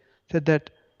they said that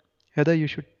Heather, you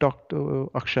should talk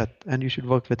to Akshat and you should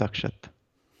work with Akshat.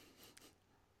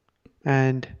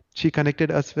 And she connected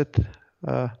us with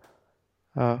uh,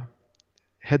 uh,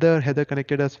 Heather. Heather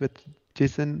connected us with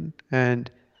Jason, and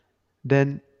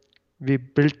then we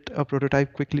built a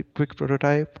quick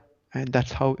prototype, and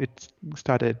that's how it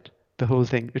started. The whole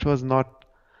thing. It was not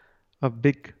a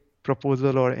big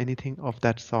proposal or anything of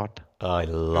that sort. I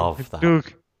love that. To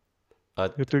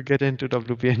get into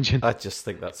WP Engine. I just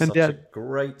think that's And such a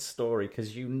great story,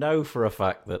 because you know for a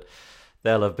fact that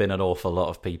there'll have been an awful lot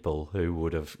of people who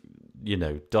would have,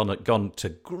 gone to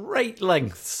great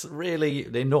lengths, really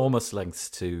enormous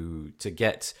lengths to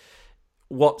get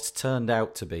what's turned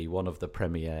out to be one of the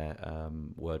premier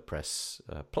WordPress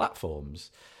platforms.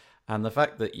 And the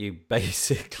fact that you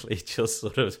basically just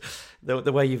sort of,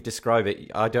 the way you've described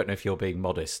it, I don't know if you're being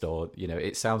modest or,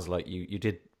 it sounds like you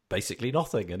did basically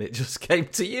nothing and it just came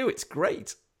to you. It's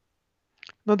great.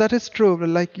 No, that is true.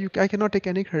 Like I cannot take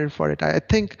any credit for it. I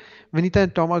think Vinita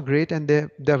and Tom are great, and they're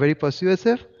very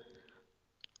persuasive,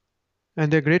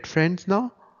 and they're great friends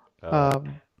now. But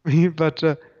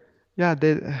I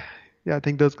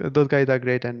think those guys are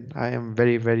great, and I am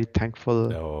very, very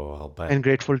thankful I'll bet. and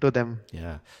grateful to them.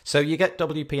 Yeah. So you get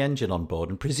WP Engine on board,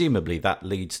 and presumably that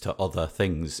leads to other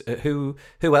things. Who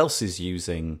else is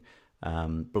using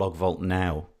Blog Vault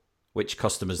now? Which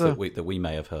customers that we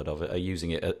may have heard of are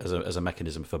using it as a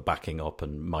mechanism for backing up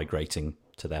and migrating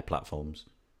to their platforms?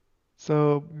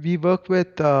 So we work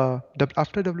with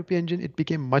after WP Engine, it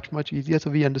became much easier. So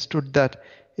we understood that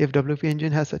if WP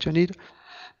Engine has such a need,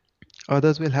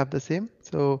 others will have the same.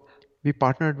 So we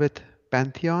partnered with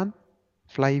Pantheon,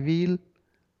 Flywheel,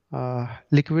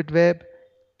 Liquid Web,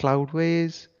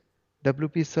 Cloudways,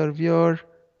 WP Server.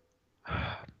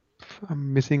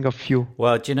 I'm missing a few.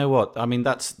 Well, do you know what? I mean,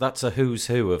 that's a who's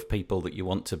who of people that you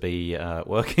want to be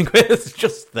working with.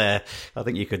 Just there, I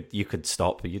think you could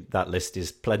stop. That list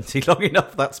is plenty long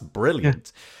enough. That's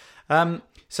brilliant. Yeah.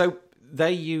 So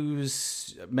they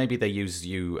use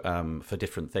you for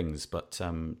different things, but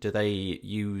do they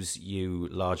use you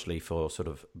largely for sort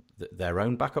of their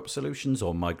own backup solutions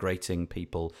or migrating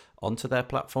people onto their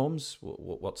platforms?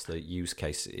 What's the use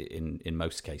case in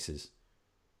most cases?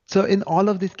 So in all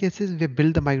of these cases, we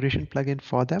build the migration plugin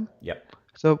for them. Yep.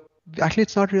 So actually,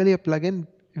 it's not really a plugin.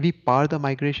 We power the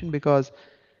migration because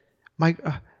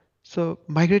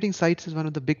migrating sites is one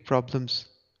of the big problems.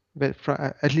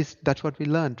 At least that's what we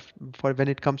learned for when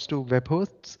it comes to web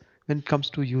hosts, when it comes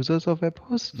to users of web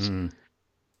hosts,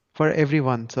 for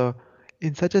everyone. So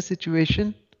in such a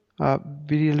situation,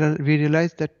 we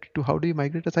realized that how do you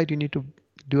migrate a site? You need to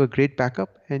do a great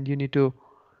backup, and you need to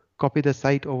copy the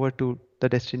site over to the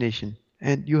destination.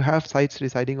 And you have sites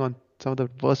residing on some of the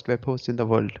worst web hosts in the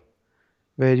world,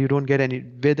 where you don't get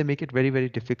where they make it very, very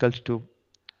difficult to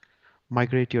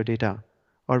migrate your data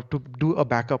or to do a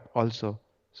backup also.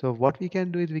 So what we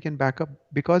can do is we can back up,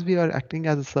 because we are acting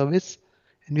as a service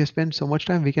and we spend so much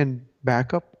time, we can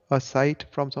back up a site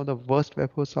from some of the worst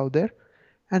web hosts out there,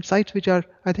 and sites which are,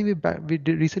 I think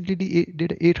recently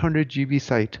did 800 GB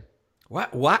site.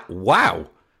 Wow.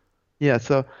 Yeah,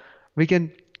 so we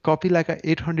can copy like a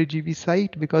 800 GB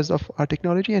site because of our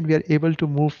technology, and we are able to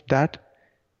move that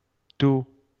to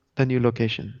the new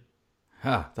location.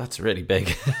 That's really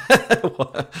big.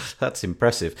 That's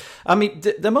impressive. I mean,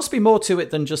 there must be more to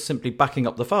it than just simply backing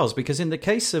up the files, because in the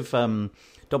case of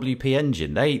WP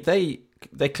Engine, they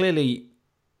clearly,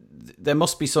 there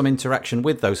must be some interaction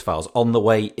with those files on the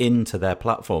way into their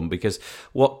platform, because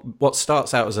what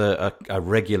starts out as a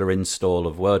regular install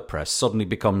of WordPress suddenly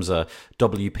becomes a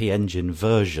WP Engine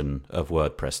version of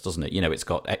WordPress, doesn't it? It's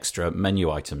got extra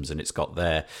menu items, and it's got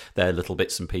their little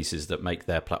bits and pieces that make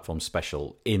their platform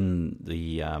special in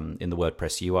the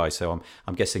WordPress UI. So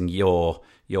I'm guessing your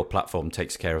platform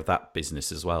takes care of that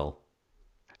business as well.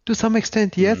 To some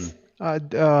extent, yes.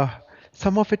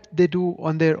 Some of it they do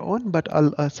on their own, but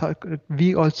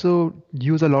we also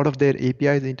use a lot of their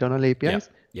APIs, internal APIs,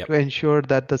 to ensure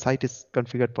that the site is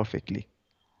configured perfectly.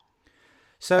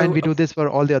 And we do this for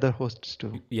all the other hosts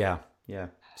too. Yeah.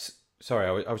 Sorry,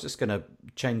 I was just going to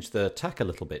change the tack a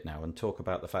little bit now and talk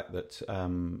about the fact that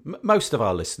most of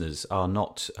our listeners are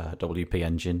not WP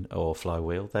Engine or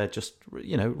Flywheel. They're just,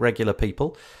 regular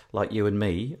people like you and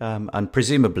me. And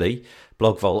presumably,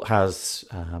 BlogVault has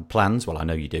plans, well, I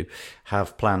know you do,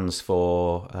 have plans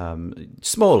for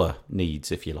smaller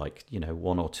needs, if you like,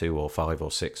 1 or 2 or 5 or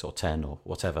 6 or 10 or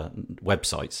whatever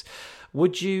websites.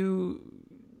 Would you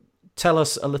tell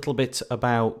us a little bit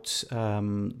about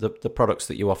the products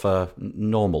that you offer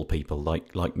normal people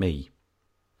like me?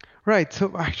 Right.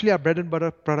 So actually, our bread and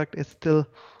butter product is still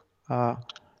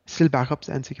backups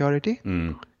and security.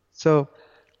 So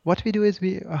what we do is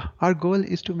our goal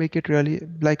is to make it really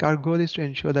our goal is to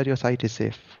ensure that your site is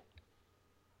safe.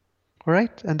 All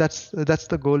right, and that's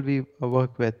the goal we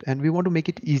work with, and we want to make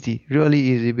it easy, really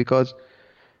easy, because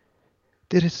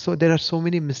there are so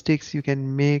many mistakes you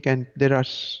can make, and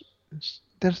there's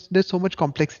so much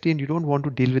complexity, and you don't want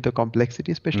to deal with the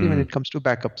complexity, especially when it comes to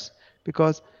backups,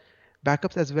 because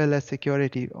backups as well as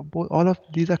security, all of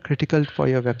these are critical for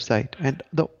your website. And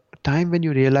the time when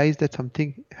you realize that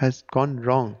something has gone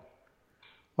wrong,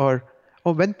 or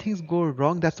when things go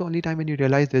wrong, that's the only time when you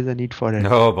realize there's a need for it.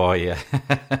 Oh boy, yeah.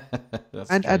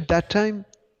 And true. At that time,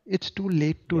 it's too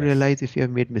late to realize if you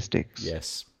have made mistakes.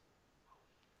 Yes.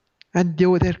 And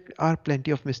there are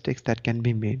plenty of mistakes that can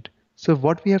be made. So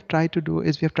what we have tried to do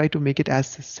is we have tried to make it as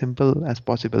simple as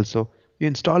possible. So you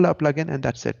install a plugin and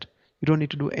that's it. You don't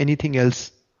need to do anything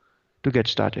else to get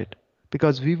started,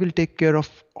 because we will take care of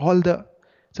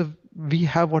so we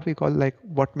have what we call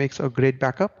what makes a great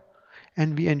backup,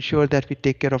 and we ensure that we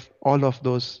take care of all of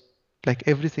those,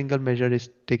 every single measure is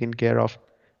taken care of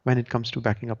when it comes to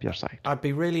backing up your site. I'd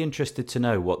be really interested to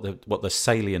know what the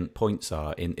salient points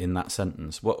are in that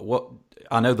sentence. What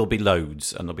I know there'll be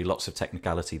loads and there'll be lots of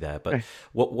technicality there, but right.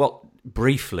 What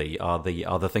briefly are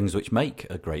the things which make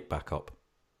a great backup?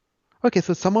 Okay,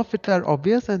 so some of it are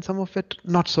obvious and some of it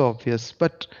not so obvious,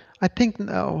 but I think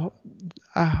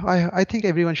I think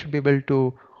everyone should be able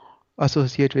to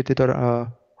associate with it,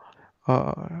 or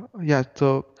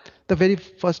So the very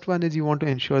first one is you want to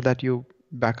ensure that you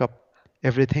back up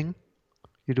everything.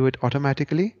 You do it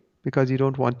automatically, because you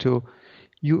don't want to.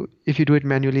 If you do it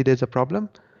manually, there's a problem.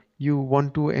 You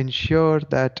want to ensure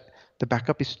that the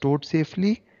backup is stored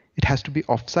safely. It has to be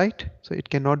offsite, so it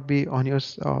cannot be on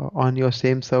your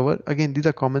same server. Again, these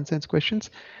are common sense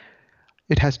questions.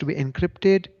 It has to be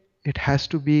encrypted. It has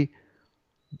to be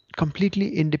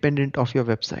completely independent of your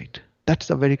website. That's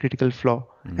a very critical flaw.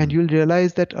 And you'll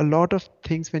realize that a lot of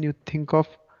things, when you think of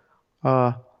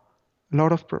a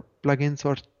lot of plugins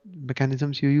or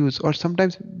mechanisms you use, or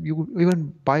sometimes you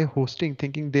even buy hosting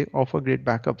thinking they offer great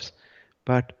backups,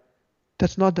 but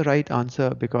that's not the right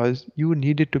answer, because you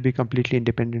need it to be completely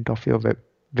independent of your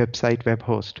website web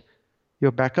host.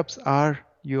 Your backups are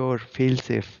your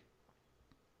fail-safe.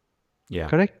 Yeah.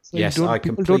 Correct? So yes, I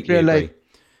completely don't realize.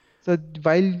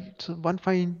 Agree. So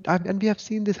and we have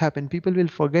seen this happen. People will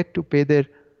forget to pay their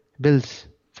bills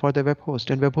for the web host,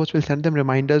 and web host will send them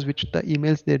reminders, which the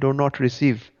emails they do not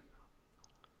receive.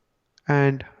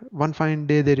 And one fine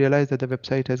day they realize that the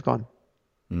website has gone,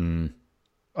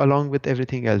 along with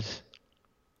everything else.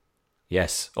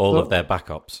 Yes, all of their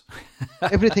backups.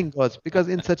 Everything goes, because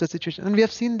in such a situation, and we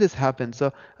have seen this happen.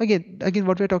 So again,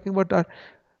 what we're talking about are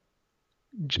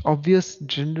obvious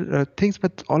things,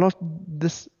 but all of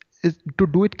this is to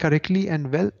do it correctly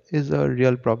and well is a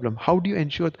real problem. How do you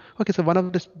ensure? Okay, so one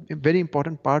of the very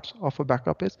important parts of a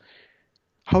backup is,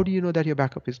 how do you know that your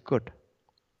backup is good?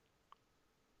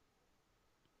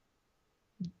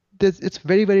 It's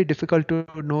very, very difficult to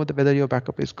know whether your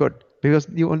backup is good, because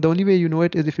the only way you know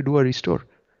it is if you do a restore.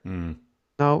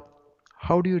 Now,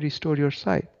 how do you restore your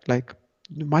site?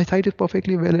 My site is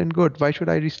perfectly well and good. Why should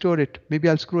I restore it? Maybe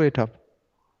I'll screw it up.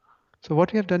 So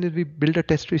what we have done is we built a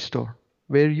test restore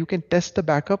where you can test the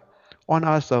backup on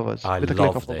our servers with a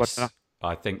click of a button.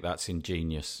 I think that's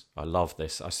ingenious. I love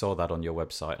this. I saw that on your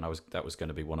website, and that was going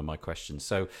to be one of my questions.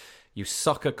 So you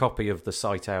suck a copy of the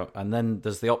site out, and then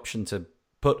there's the option to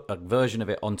put a version of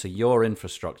it onto your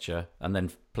infrastructure and then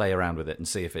play around with it and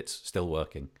see if it's still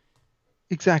working.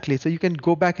 Exactly. So you can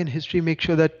go back in history, make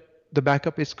sure that the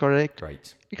backup is correct.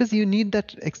 Right. Because you need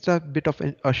that extra bit of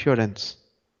assurance.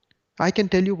 I can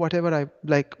tell you whatever I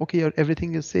like, okay,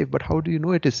 everything is safe, but how do you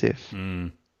know it is safe?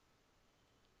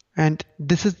 And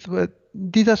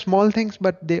these are small things,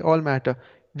 but they all matter.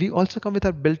 We also come with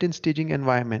our built-in staging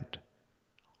environment.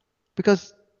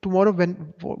 Because tomorrow,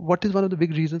 what is one of the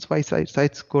big reasons why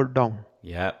sites go down?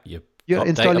 Yeah, you're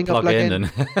installing a plugin.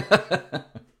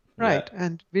 Right, yeah.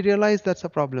 And we realize that's a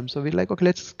problem. So we're like, okay,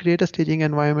 let's create a staging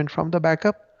environment from the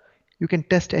backup. You can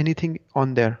test anything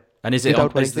on there. And is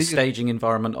without worrying. is the staging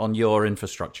environment on your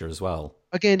infrastructure as well?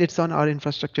 Again, it's on our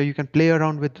infrastructure. You can play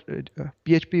around with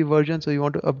PHP version. So you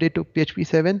want to update to PHP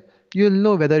 7, you'll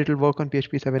know whether it will work on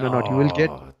PHP 7 or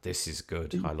not. This is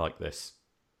good. I like this.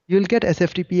 You'll get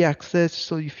SFTP access.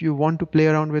 So if you want to play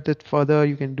around with it further,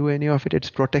 you can do any of it. It's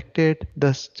protected.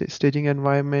 The staging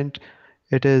environment,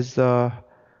 it is, so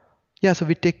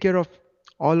we take care of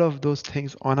all of those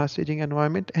things on our staging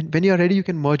environment. And when you're ready, you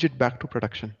can merge it back to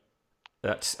production.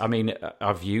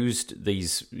 I've used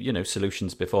these,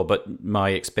 solutions before, but my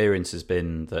experience has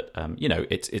been that,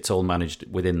 it's all managed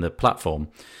within the platform.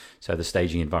 So the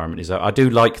staging environment is, I do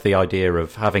like the idea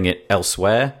of having it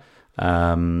elsewhere,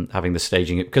 having the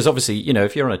staging, because obviously,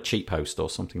 if you're on a cheap host or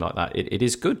something like that, it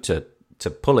is good to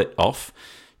pull it off,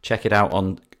 check it out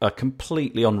on a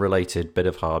completely unrelated bit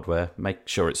of hardware, make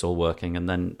sure it's all working, and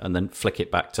then flick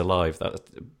it back to live. That's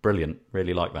brilliant.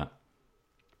 Really like that.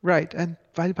 Right, and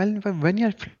when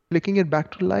you're flicking it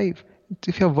back to live,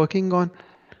 if you're working on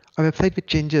a website with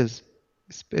changes,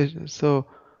 so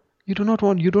you do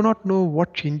not know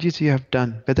what changes you have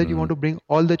done, whether you want to bring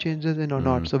all the changes in or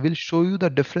not. So we'll show you the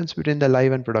difference between the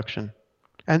live and production,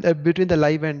 and between the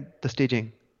live and the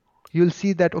staging. You'll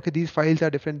see that, okay, these files are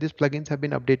different. These plugins have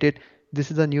been updated. This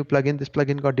is a new plugin. This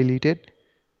plugin got deleted.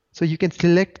 So you can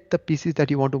select the pieces that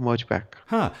you want to merge back.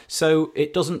 So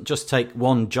it doesn't just take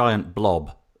one giant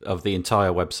blob of the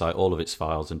entire website, all of its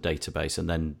files and database, and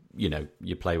then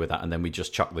you play with that, and then we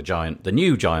just chuck the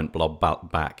new giant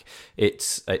blob back.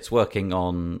 It's working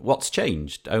on what's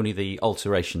changed. Only the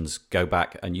alterations go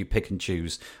back, and you pick and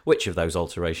choose which of those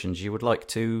alterations you would like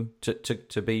to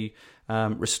be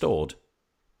restored.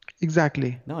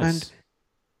 Exactly. Nice.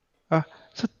 And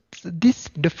so these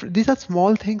are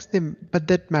small things, but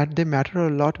they matter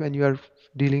a lot when you are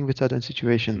dealing with certain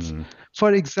situations.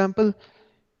 For example.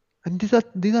 And these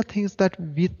are things that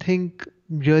we think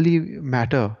really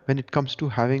matter when it comes to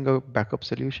having a backup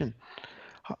solution.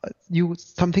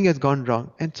 Something has gone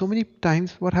wrong, and so many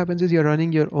times what happens is you're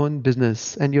running your own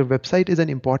business, and your website is an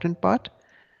important part,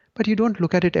 but you don't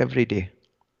look at it every day.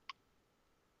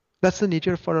 That's the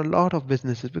nature for a lot of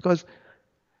businesses, because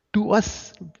to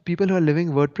us, people who are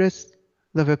living WordPress,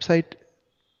 the website,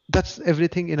 that's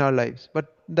everything in our lives.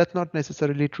 But that's not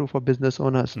necessarily true for business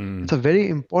owners. It's a very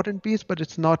important piece, but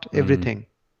it's not everything.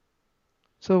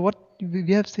 So what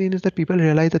we have seen is that people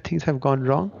realize that things have gone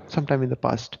wrong sometime in the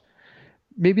past.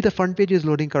 Maybe the front page is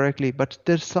loading correctly, but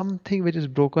there's something which is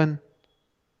broken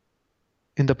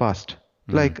in the past,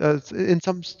 like in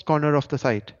some corner of the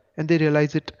site, and they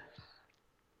realize it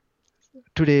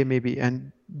today maybe,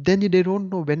 and then they don't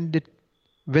know when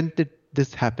did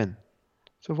this happen.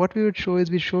 So what we would show is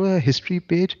we show a history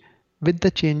page with the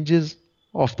changes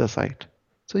of the site.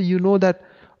 So you know that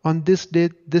on this day,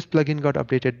 this plugin got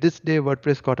updated. This day,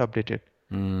 WordPress got updated.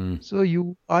 So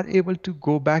you are able to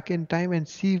go back in time and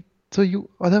see. So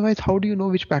otherwise, how do you know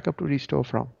which backup to restore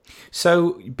from?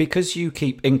 So because you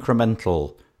keep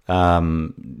incremental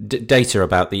data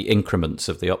about the increments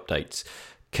of the updates,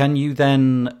 can you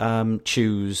then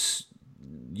choose,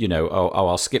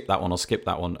 I'll skip that one, I'll skip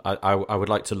that one. I would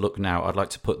like to look now. I'd like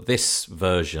to put this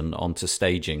version onto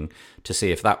staging to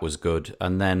see if that was good.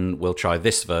 And then we'll try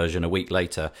this version a week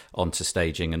later onto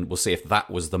staging, and we'll see if that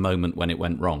was the moment when it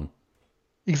went wrong.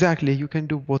 Exactly. You can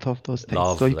do both of those things.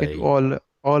 Lovely. So you can do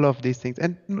all of these things.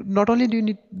 And not only do you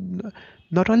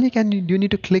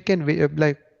need to click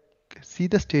and see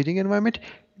the staging environment,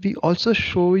 we also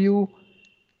show you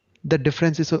the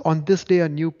differences. So on this day, a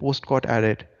new post got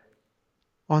added.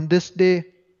 On this day,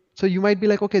 so you might be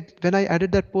like, okay, when I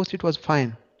added that post, it was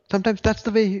fine. Sometimes that's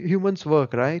the way humans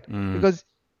work, right? Because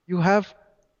you have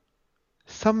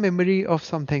some memory of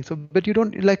something. So, but you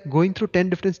don't going through 10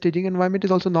 different staging environment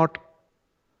is also not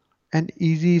an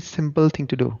easy, simple thing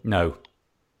to do. No.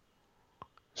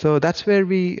 So that's where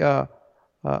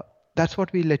that's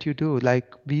what we let you do.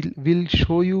 We'll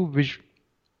show you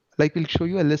we'll show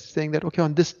you a list saying that, okay,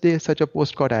 on this day, such a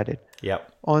post got added.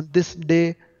 Yep. On this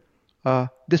day,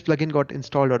 this plugin got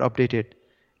installed or updated.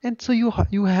 And so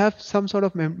you have some sort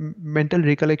of mental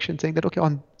recollection saying that, okay,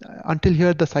 until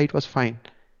here, the site was fine.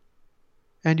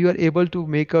 And you are able to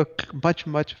make a much,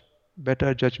 much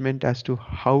better judgment as to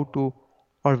how to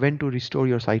or when to restore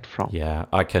your site from. Yeah,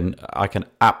 I can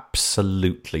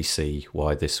absolutely see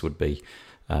why this would be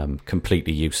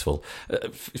completely useful.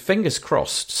 Fingers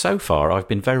crossed. So far, I've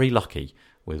been very lucky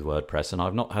with WordPress, and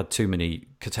I've not had too many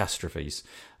catastrophes.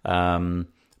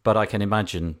 But I can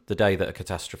imagine the day that a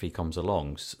catastrophe comes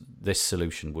along, this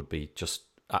solution would be just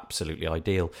absolutely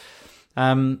ideal.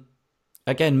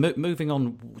 Again, moving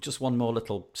on, just one more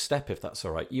little step, if that's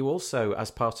all right. You also,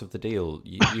 as part of the deal,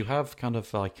 you have kind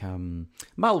of like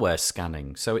malware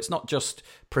scanning. So it's not just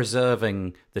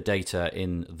preserving the data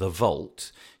in the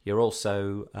vault. You're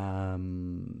also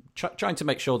trying to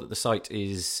make sure that the site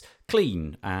is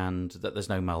clean and that there's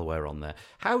no malware on there.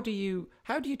 How do you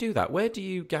do that? Where do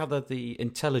you gather the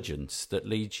intelligence that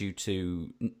leads you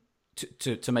to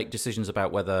make decisions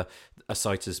about whether a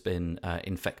site has been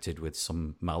infected with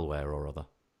some malware or other?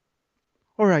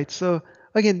 All right. So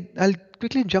again, I'll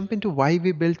quickly jump into why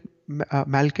we built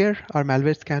Malcare, our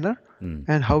malware scanner,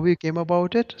 and how we came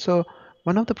about it. So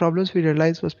one of the problems we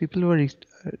realized was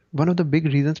one of the big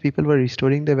reasons people were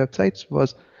restoring their websites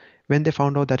was when they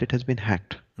found out that it has been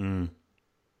hacked.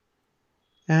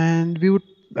 And we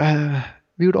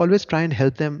would always try and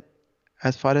help them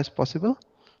as far as possible.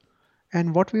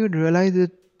 And what we would realize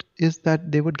is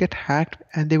that they would get hacked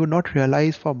and they would not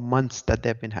realize for months that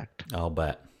they've been hacked. I'll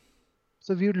bet.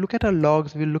 So we would look at our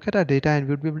logs, we'll look at our data, and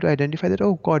we would be able to identify that,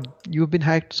 oh God, you've been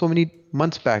hacked so many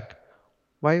months back.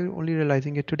 Why are you only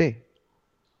realizing it today?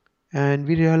 And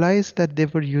we realized that they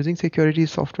were using security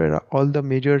software, all the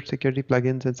major security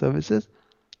plugins and services,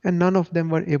 and none of them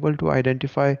were able to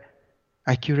identify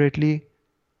accurately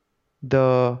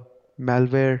the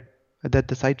malware that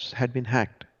the sites had been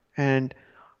hacked. And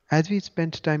as we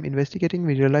spent time investigating,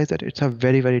 we realized that it's a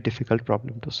very, very difficult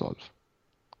problem to solve.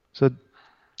 So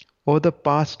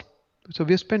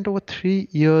we've spent over 3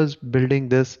 years building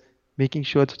this, making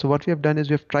sure. So what we have done is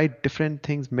we have tried different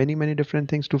things, many different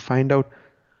things to find out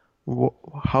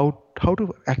how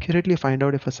to accurately find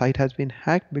out if a site has been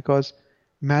hacked, because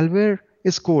malware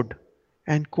is code,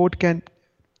 and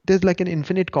there's like an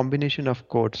infinite combination of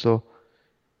code. So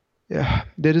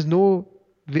there is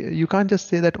you can't just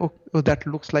say that, oh, that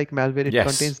looks like malware. It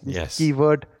contains this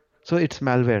keyword, so it's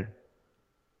malware.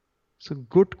 So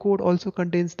good code also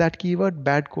contains that keyword,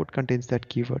 bad code contains that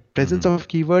keyword. Presence of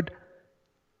keyword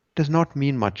does not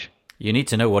mean much. You need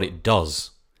to know what it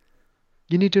does.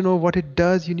 You need to know what it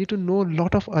does. You need to know a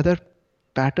lot of other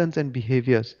patterns and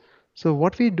behaviors. So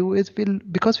what we do is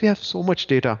because we have so much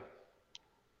data,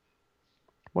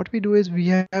 what we do is we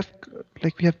have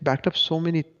backed up so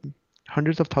many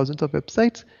hundreds of thousands of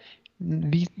websites.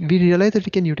 We realize that we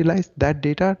can utilize that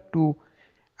data to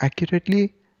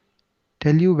accurately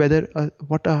tell you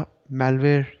what a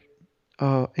malware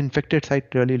infected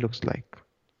site really looks like.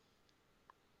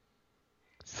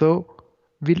 So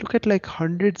we look at like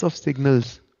hundreds of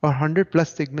signals or 100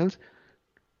 plus signals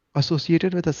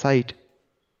associated with a site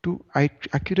to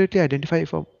accurately identify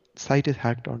if a site is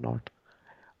hacked or not.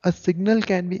 A signal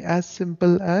can be as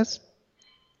simple as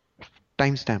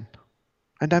timestamp.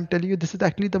 And I'm telling you, this is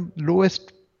actually the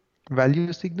lowest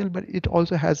value signal, but it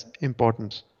also has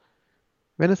importance.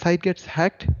 When a site gets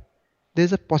hacked,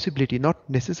 there's a possibility, not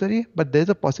necessary, but there's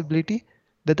a possibility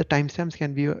that the timestamps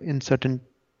can be in certain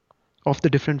of the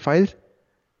different files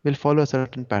will follow a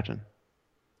certain pattern.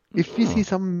 If we see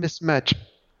some mismatch,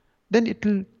 then it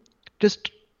will just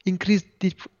increase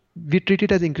we treat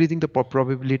it as increasing the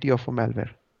probability of a malware.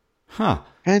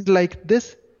 And like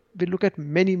this, we look at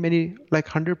many, like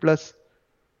 100 plus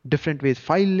different ways.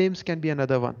 File names can be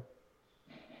another one.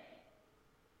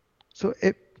 So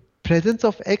a presence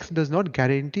of X does not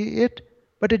guarantee it,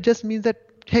 but it just means that,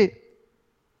 hey,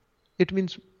 it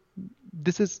means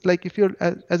this is like, if you're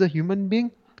as a human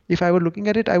being, if I were looking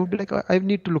at it, I would be like, I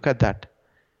need to look at that.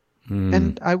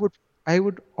 And I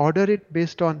would order it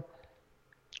based on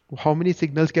how many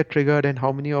signals get triggered and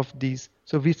how many of these.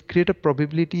 So we create a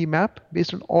probability map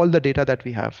based on all the data that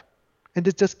we have. And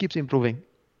this just keeps improving.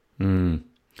 And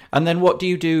then what do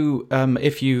you do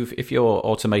if your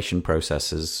automation process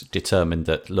has determined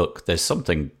that, look, there's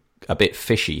something a bit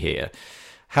fishy here?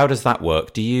 How does that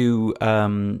work? Do you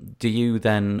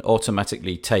then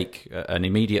automatically take an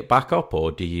immediate backup, or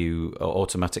do you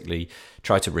automatically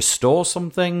try to restore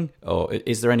something? Or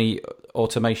is there any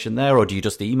automation there, or do you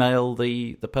just email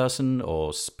the person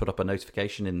or put up a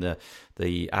notification in the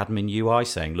admin UI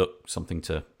saying, look,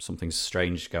 something's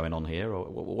strange going on here, or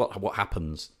what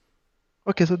happens?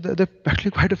 Okay, so there are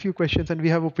actually quite a few questions, and we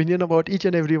have opinion about each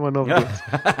and every one of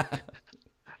those.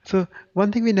 So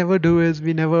one thing we never do is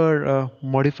we never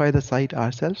modify the site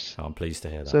ourselves. I'm pleased to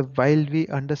hear that. So while we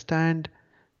understand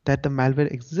that the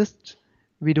malware exists,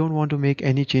 we don't want to make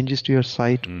any changes to your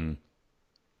site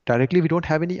directly. We don't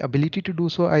have any ability to do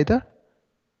so either.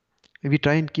 We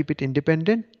try and keep it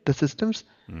independent, the systems.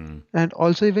 And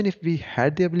also, even if we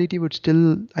had the ability, we would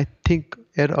still, I think,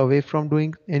 err away from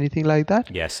doing anything like that.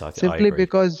 Yes, I simply agree.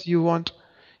 Because you want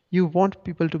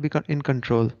people to be in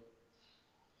control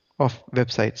of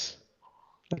websites.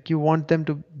 Like you want them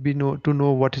to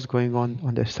know what is going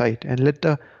on their site, and let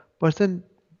the person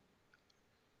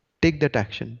take that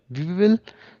action. We will.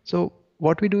 So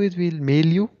what we do is we'll mail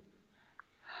you.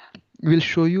 We'll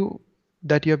show you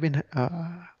that you have been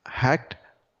hacked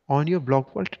on your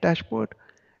blog vault dashboard.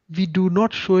 We do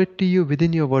not show it to you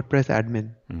within your WordPress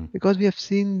admin, because we have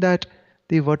seen that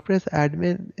the WordPress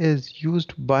admin is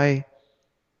used by,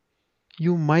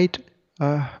 you might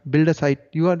build a site.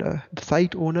 You are the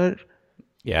site owner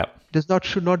Yeah.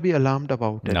 should not be alarmed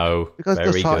about it, No. because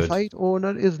the Very good. site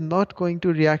owner is not going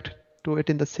to react to it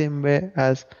in the same way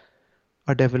as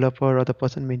a developer or the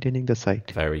person maintaining the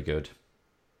site. Very good.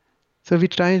 So we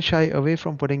try and shy away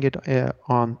from putting it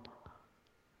on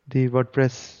the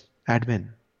WordPress admin.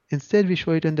 Instead, we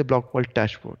show it in the blog vault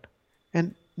dashboard.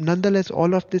 And nonetheless,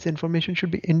 all of this information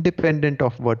should be independent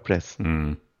of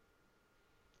WordPress,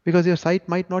 because your site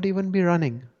might not even be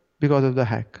running because of the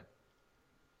hack.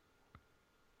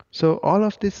 So all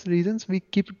of these reasons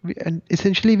and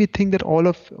essentially we think that all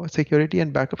of security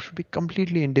and backup should be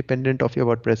completely independent of your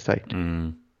WordPress site.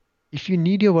 If you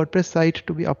need your WordPress site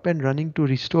to be up and running to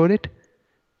restore it,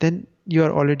 then you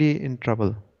are already in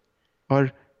trouble.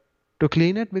 Or to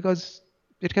clean it, because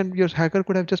your hacker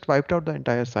could have just wiped out the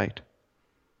entire site.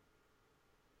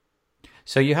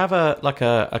 So you have a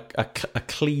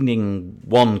cleaning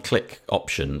one-click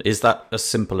option. Is that as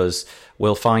simple as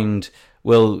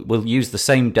we'll use the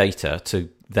same data to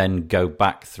then go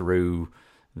back through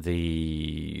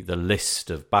the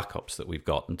list of backups that we've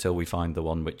got until we find the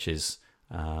one which is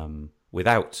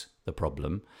without the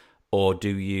problem, or do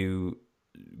you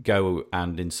go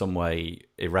and in some way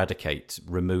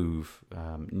remove,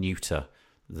 neuter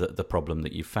the problem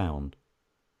that you found?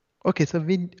 Okay, so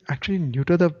we actually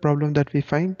neuter the problem that we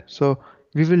find. So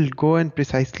we will go and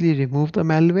precisely remove the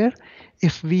malware.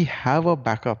 If we have a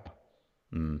backup,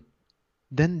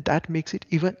 then that makes it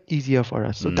even easier for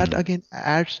us. So that again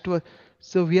adds to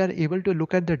so we are able to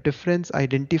look at the difference,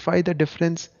 identify the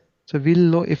difference. So we'll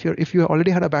know if you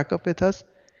already had a backup with us,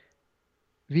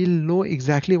 we'll know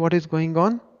exactly what is going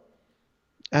on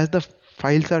as the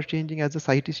files are changing, as the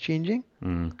site is changing,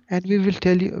 and we will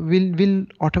tell you, we'll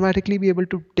automatically be able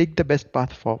to take the best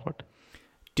path forward.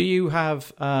 Do you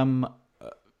have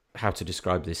how to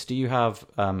describe this? Do you have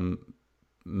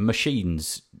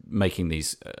machines making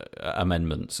these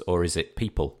amendments, or is it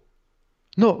people?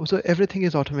 No, so everything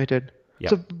is automated. Yep.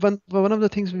 So one of the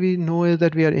things we know is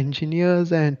that we are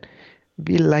engineers and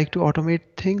we like to automate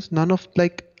things.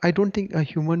 I don't think a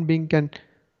human being can.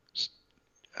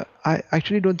 I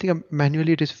actually don't think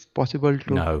manually it is possible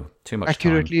to too much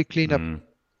accurately time. clean up.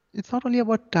 It's not only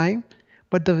about time,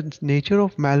 but the nature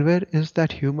of malware is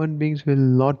that human beings will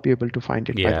not be able to find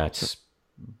it. Yeah,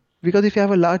 because if you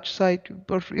have a large site,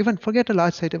 or even forget a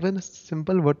large site, even a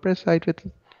simple WordPress site with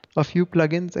a few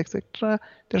plugins, etc.,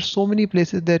 there are so many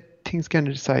places that things can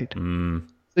reside.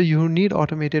 So you need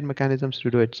automated mechanisms to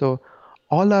do it. So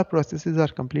all our processes are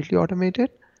completely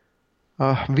automated.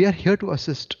 We are here to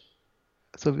assist.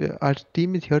 So our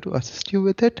team is here to assist you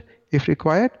with it if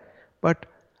required. But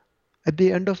at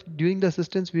the end of doing the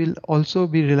assistance, we'll also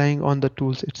be relying on the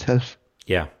tools itself.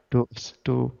 Yeah. To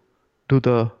do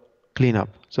the cleanup.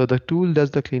 So the tool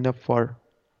does the cleanup for.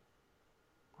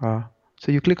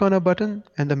 So you click on a button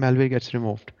and the malware gets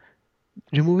removed.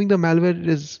 Removing the malware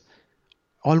is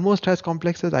almost as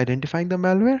complex as identifying the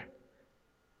malware.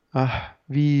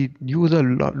 We use a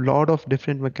lot of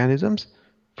different mechanisms,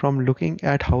 from looking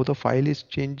at how the file is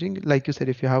changing. Like you said,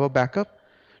 if you have a backup,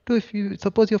 to if you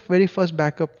suppose your very first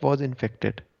backup was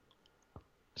infected.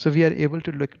 So we are able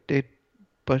to look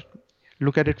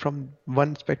at it from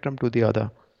one spectrum to the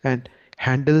other and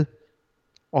handle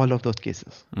all of those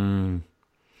cases.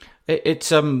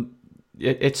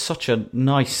 It's such a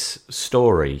nice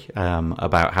story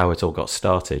about how it all got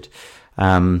started,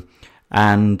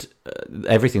 and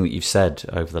everything that you've said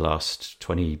over the last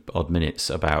 20 odd minutes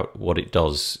about what it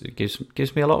does, it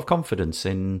gives me a lot of confidence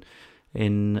in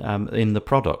the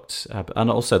product, and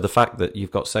also the fact that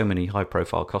you've got so many high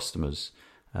profile customers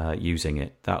using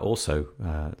it. That also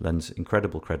lends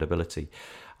incredible credibility.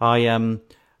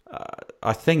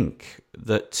 I think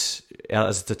that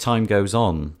as the time goes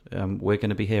on, we're going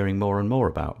to be hearing more and more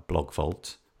about Blog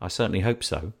Vault. I certainly hope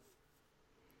so.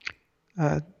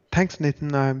 Thanks,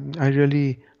 Nathan. I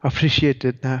really appreciate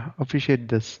it. Appreciate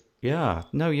this. Yeah,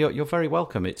 no, you're very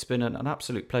welcome. It's been an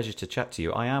absolute pleasure to chat to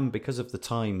you. I am, because of the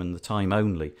time and the time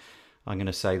only, I'm going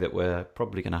to say that we're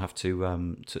probably going to have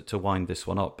to wind this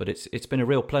one up. But it's been a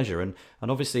real pleasure, and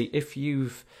obviously if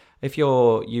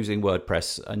you're using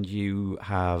WordPress and you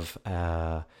have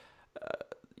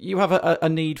you have a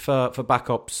need for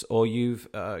backups, or you've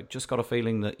just got a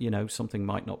feeling that something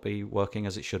might not be working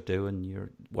as it should do, and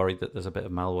you're worried that there's a bit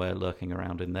of malware lurking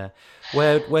around in there,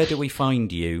 where do we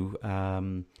find you?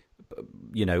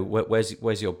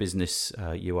 Where's your business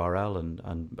URL,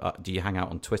 and do you hang out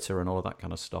on Twitter and all of that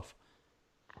kind of stuff?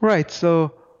 Right.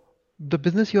 So the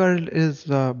business URL is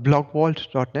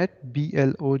blogvault.net,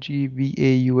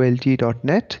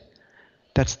 blogvault.net.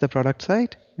 That's the product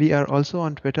site. We are also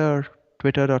on Twitter,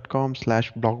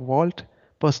 twitter.com/blogvault.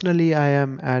 Personally, I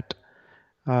am at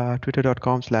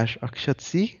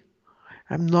twitter.com/AkshatC.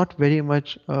 I'm not very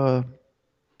much a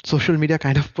social media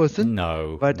kind of person.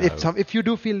 No. But if you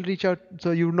do reach out,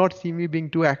 so you will not see me being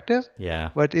too active. Yeah.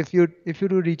 But if you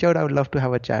do reach out, I would love to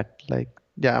have a chat.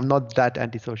 I'm not that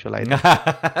antisocial either.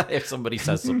 If somebody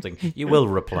says something, you will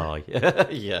reply.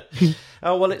 Yeah.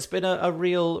 Oh well, it's been a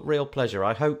real pleasure.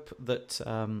 I hope that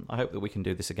we can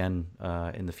do this again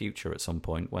in the future at some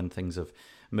point when things have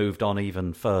moved on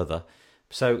even further.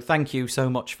 So thank you so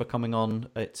much for coming on.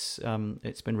 It's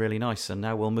been really nice, and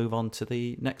now we'll move on to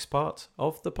the next part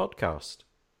of the podcast.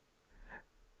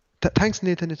 Thanks,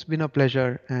 Nathan. It's been a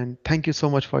pleasure, and thank you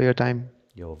so much for your time.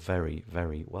 You're very,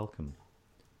 very welcome.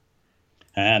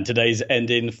 And today's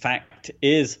ending fact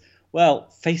is,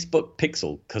 Facebook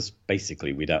Pixel, because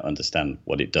basically we don't understand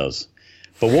what it does.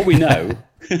 But what we know,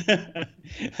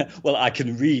 I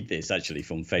can read this actually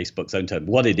from Facebook's own term.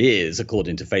 What it is,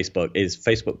 according to Facebook, is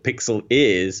Facebook Pixel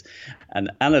is an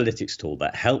analytics tool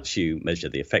that helps you measure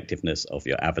the effectiveness of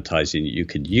your advertising. You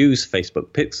can use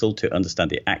Facebook Pixel to understand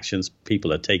the actions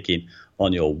people are taking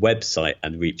on your website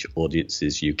and reach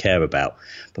audiences you care about.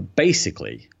 But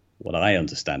basically, what I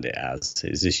understand it as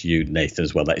is this, you, Nathan,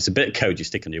 as well, that it's a bit of code you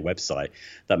stick on your website.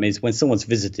 That means when someone's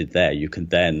visited there, you can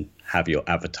then have your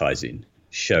advertising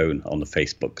shown on the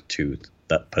Facebook to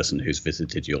that person who's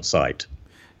visited your site.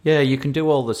 Yeah, you can do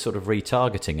all the sort of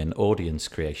retargeting and audience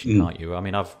creation, can't you? I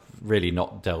mean, I've really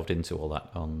not delved into all that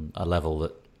on a level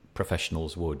that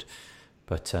professionals would.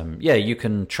 But you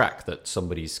can track that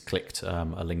somebody's clicked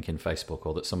a link in Facebook,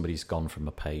 or that somebody's gone from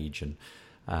a page and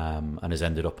has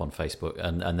ended up on Facebook,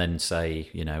 and then say,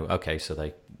 okay, so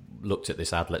they looked at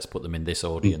this ad, let's put them in this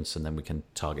audience, and then we can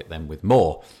target them with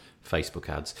more Facebook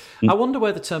ads. I wonder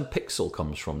where the term pixel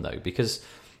comes from, though, because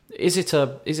is it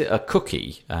a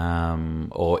cookie,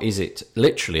 or is it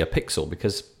literally a pixel?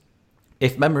 Because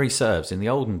if memory serves, in the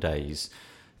olden days,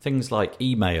 things like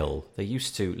email, they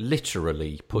used to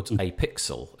literally put a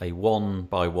pixel, a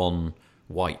 1x1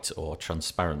 white or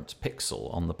transparent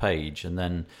pixel on the page, and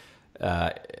then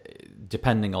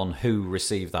depending on who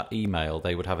received that email,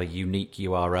 they would have a unique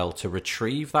URL to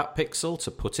retrieve that pixel,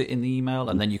 to put it in the email,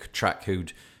 and then you could track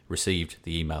who'd received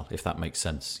the email, if that makes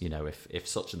sense. If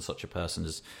such and such a person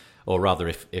is, or rather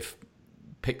if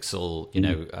pixel,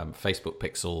 Facebook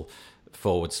pixel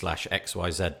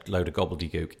 /XYZ load of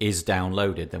gobbledygook is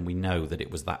downloaded, then we know that it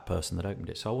was that person that opened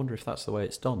it. So I wonder if that's the way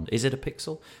it's done. Is it a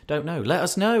pixel? Don't know. Let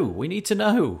us know. We need to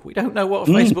know. We don't know what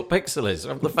a Facebook pixel is. I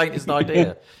have the faintest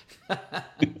idea.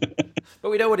 But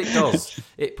we know what it does.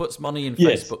 It puts money in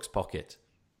Facebook's pocket.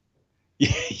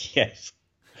 Yes.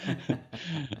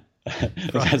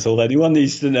 That's all anyone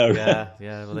needs to know. Yeah.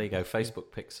 Well, there you go.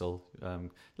 Facebook pixel.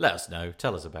 Let us know.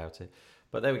 Tell us about it.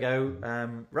 But there we go.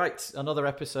 Right, another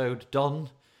episode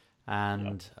done.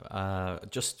 And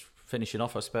just finishing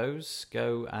off, I suppose,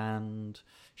 go and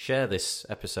share this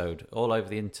episode all over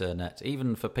the internet,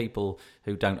 even for people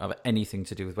who don't have anything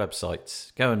to do with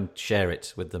websites. Go and share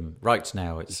it with them right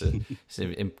now. It's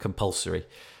compulsory.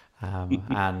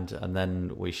 And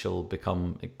then we shall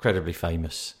become incredibly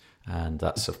famous. And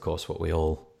that's, of course, what we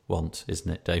all want, isn't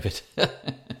it, David?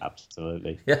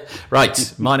 Absolutely. Yeah.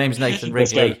 Right. My name's Nathan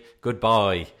Wrigley.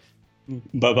 Goodbye.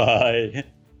 Bye-bye.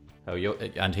 Oh,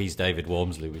 and he's David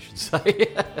Wormsley, we should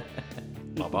say.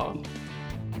 Bye-bye.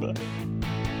 Bye.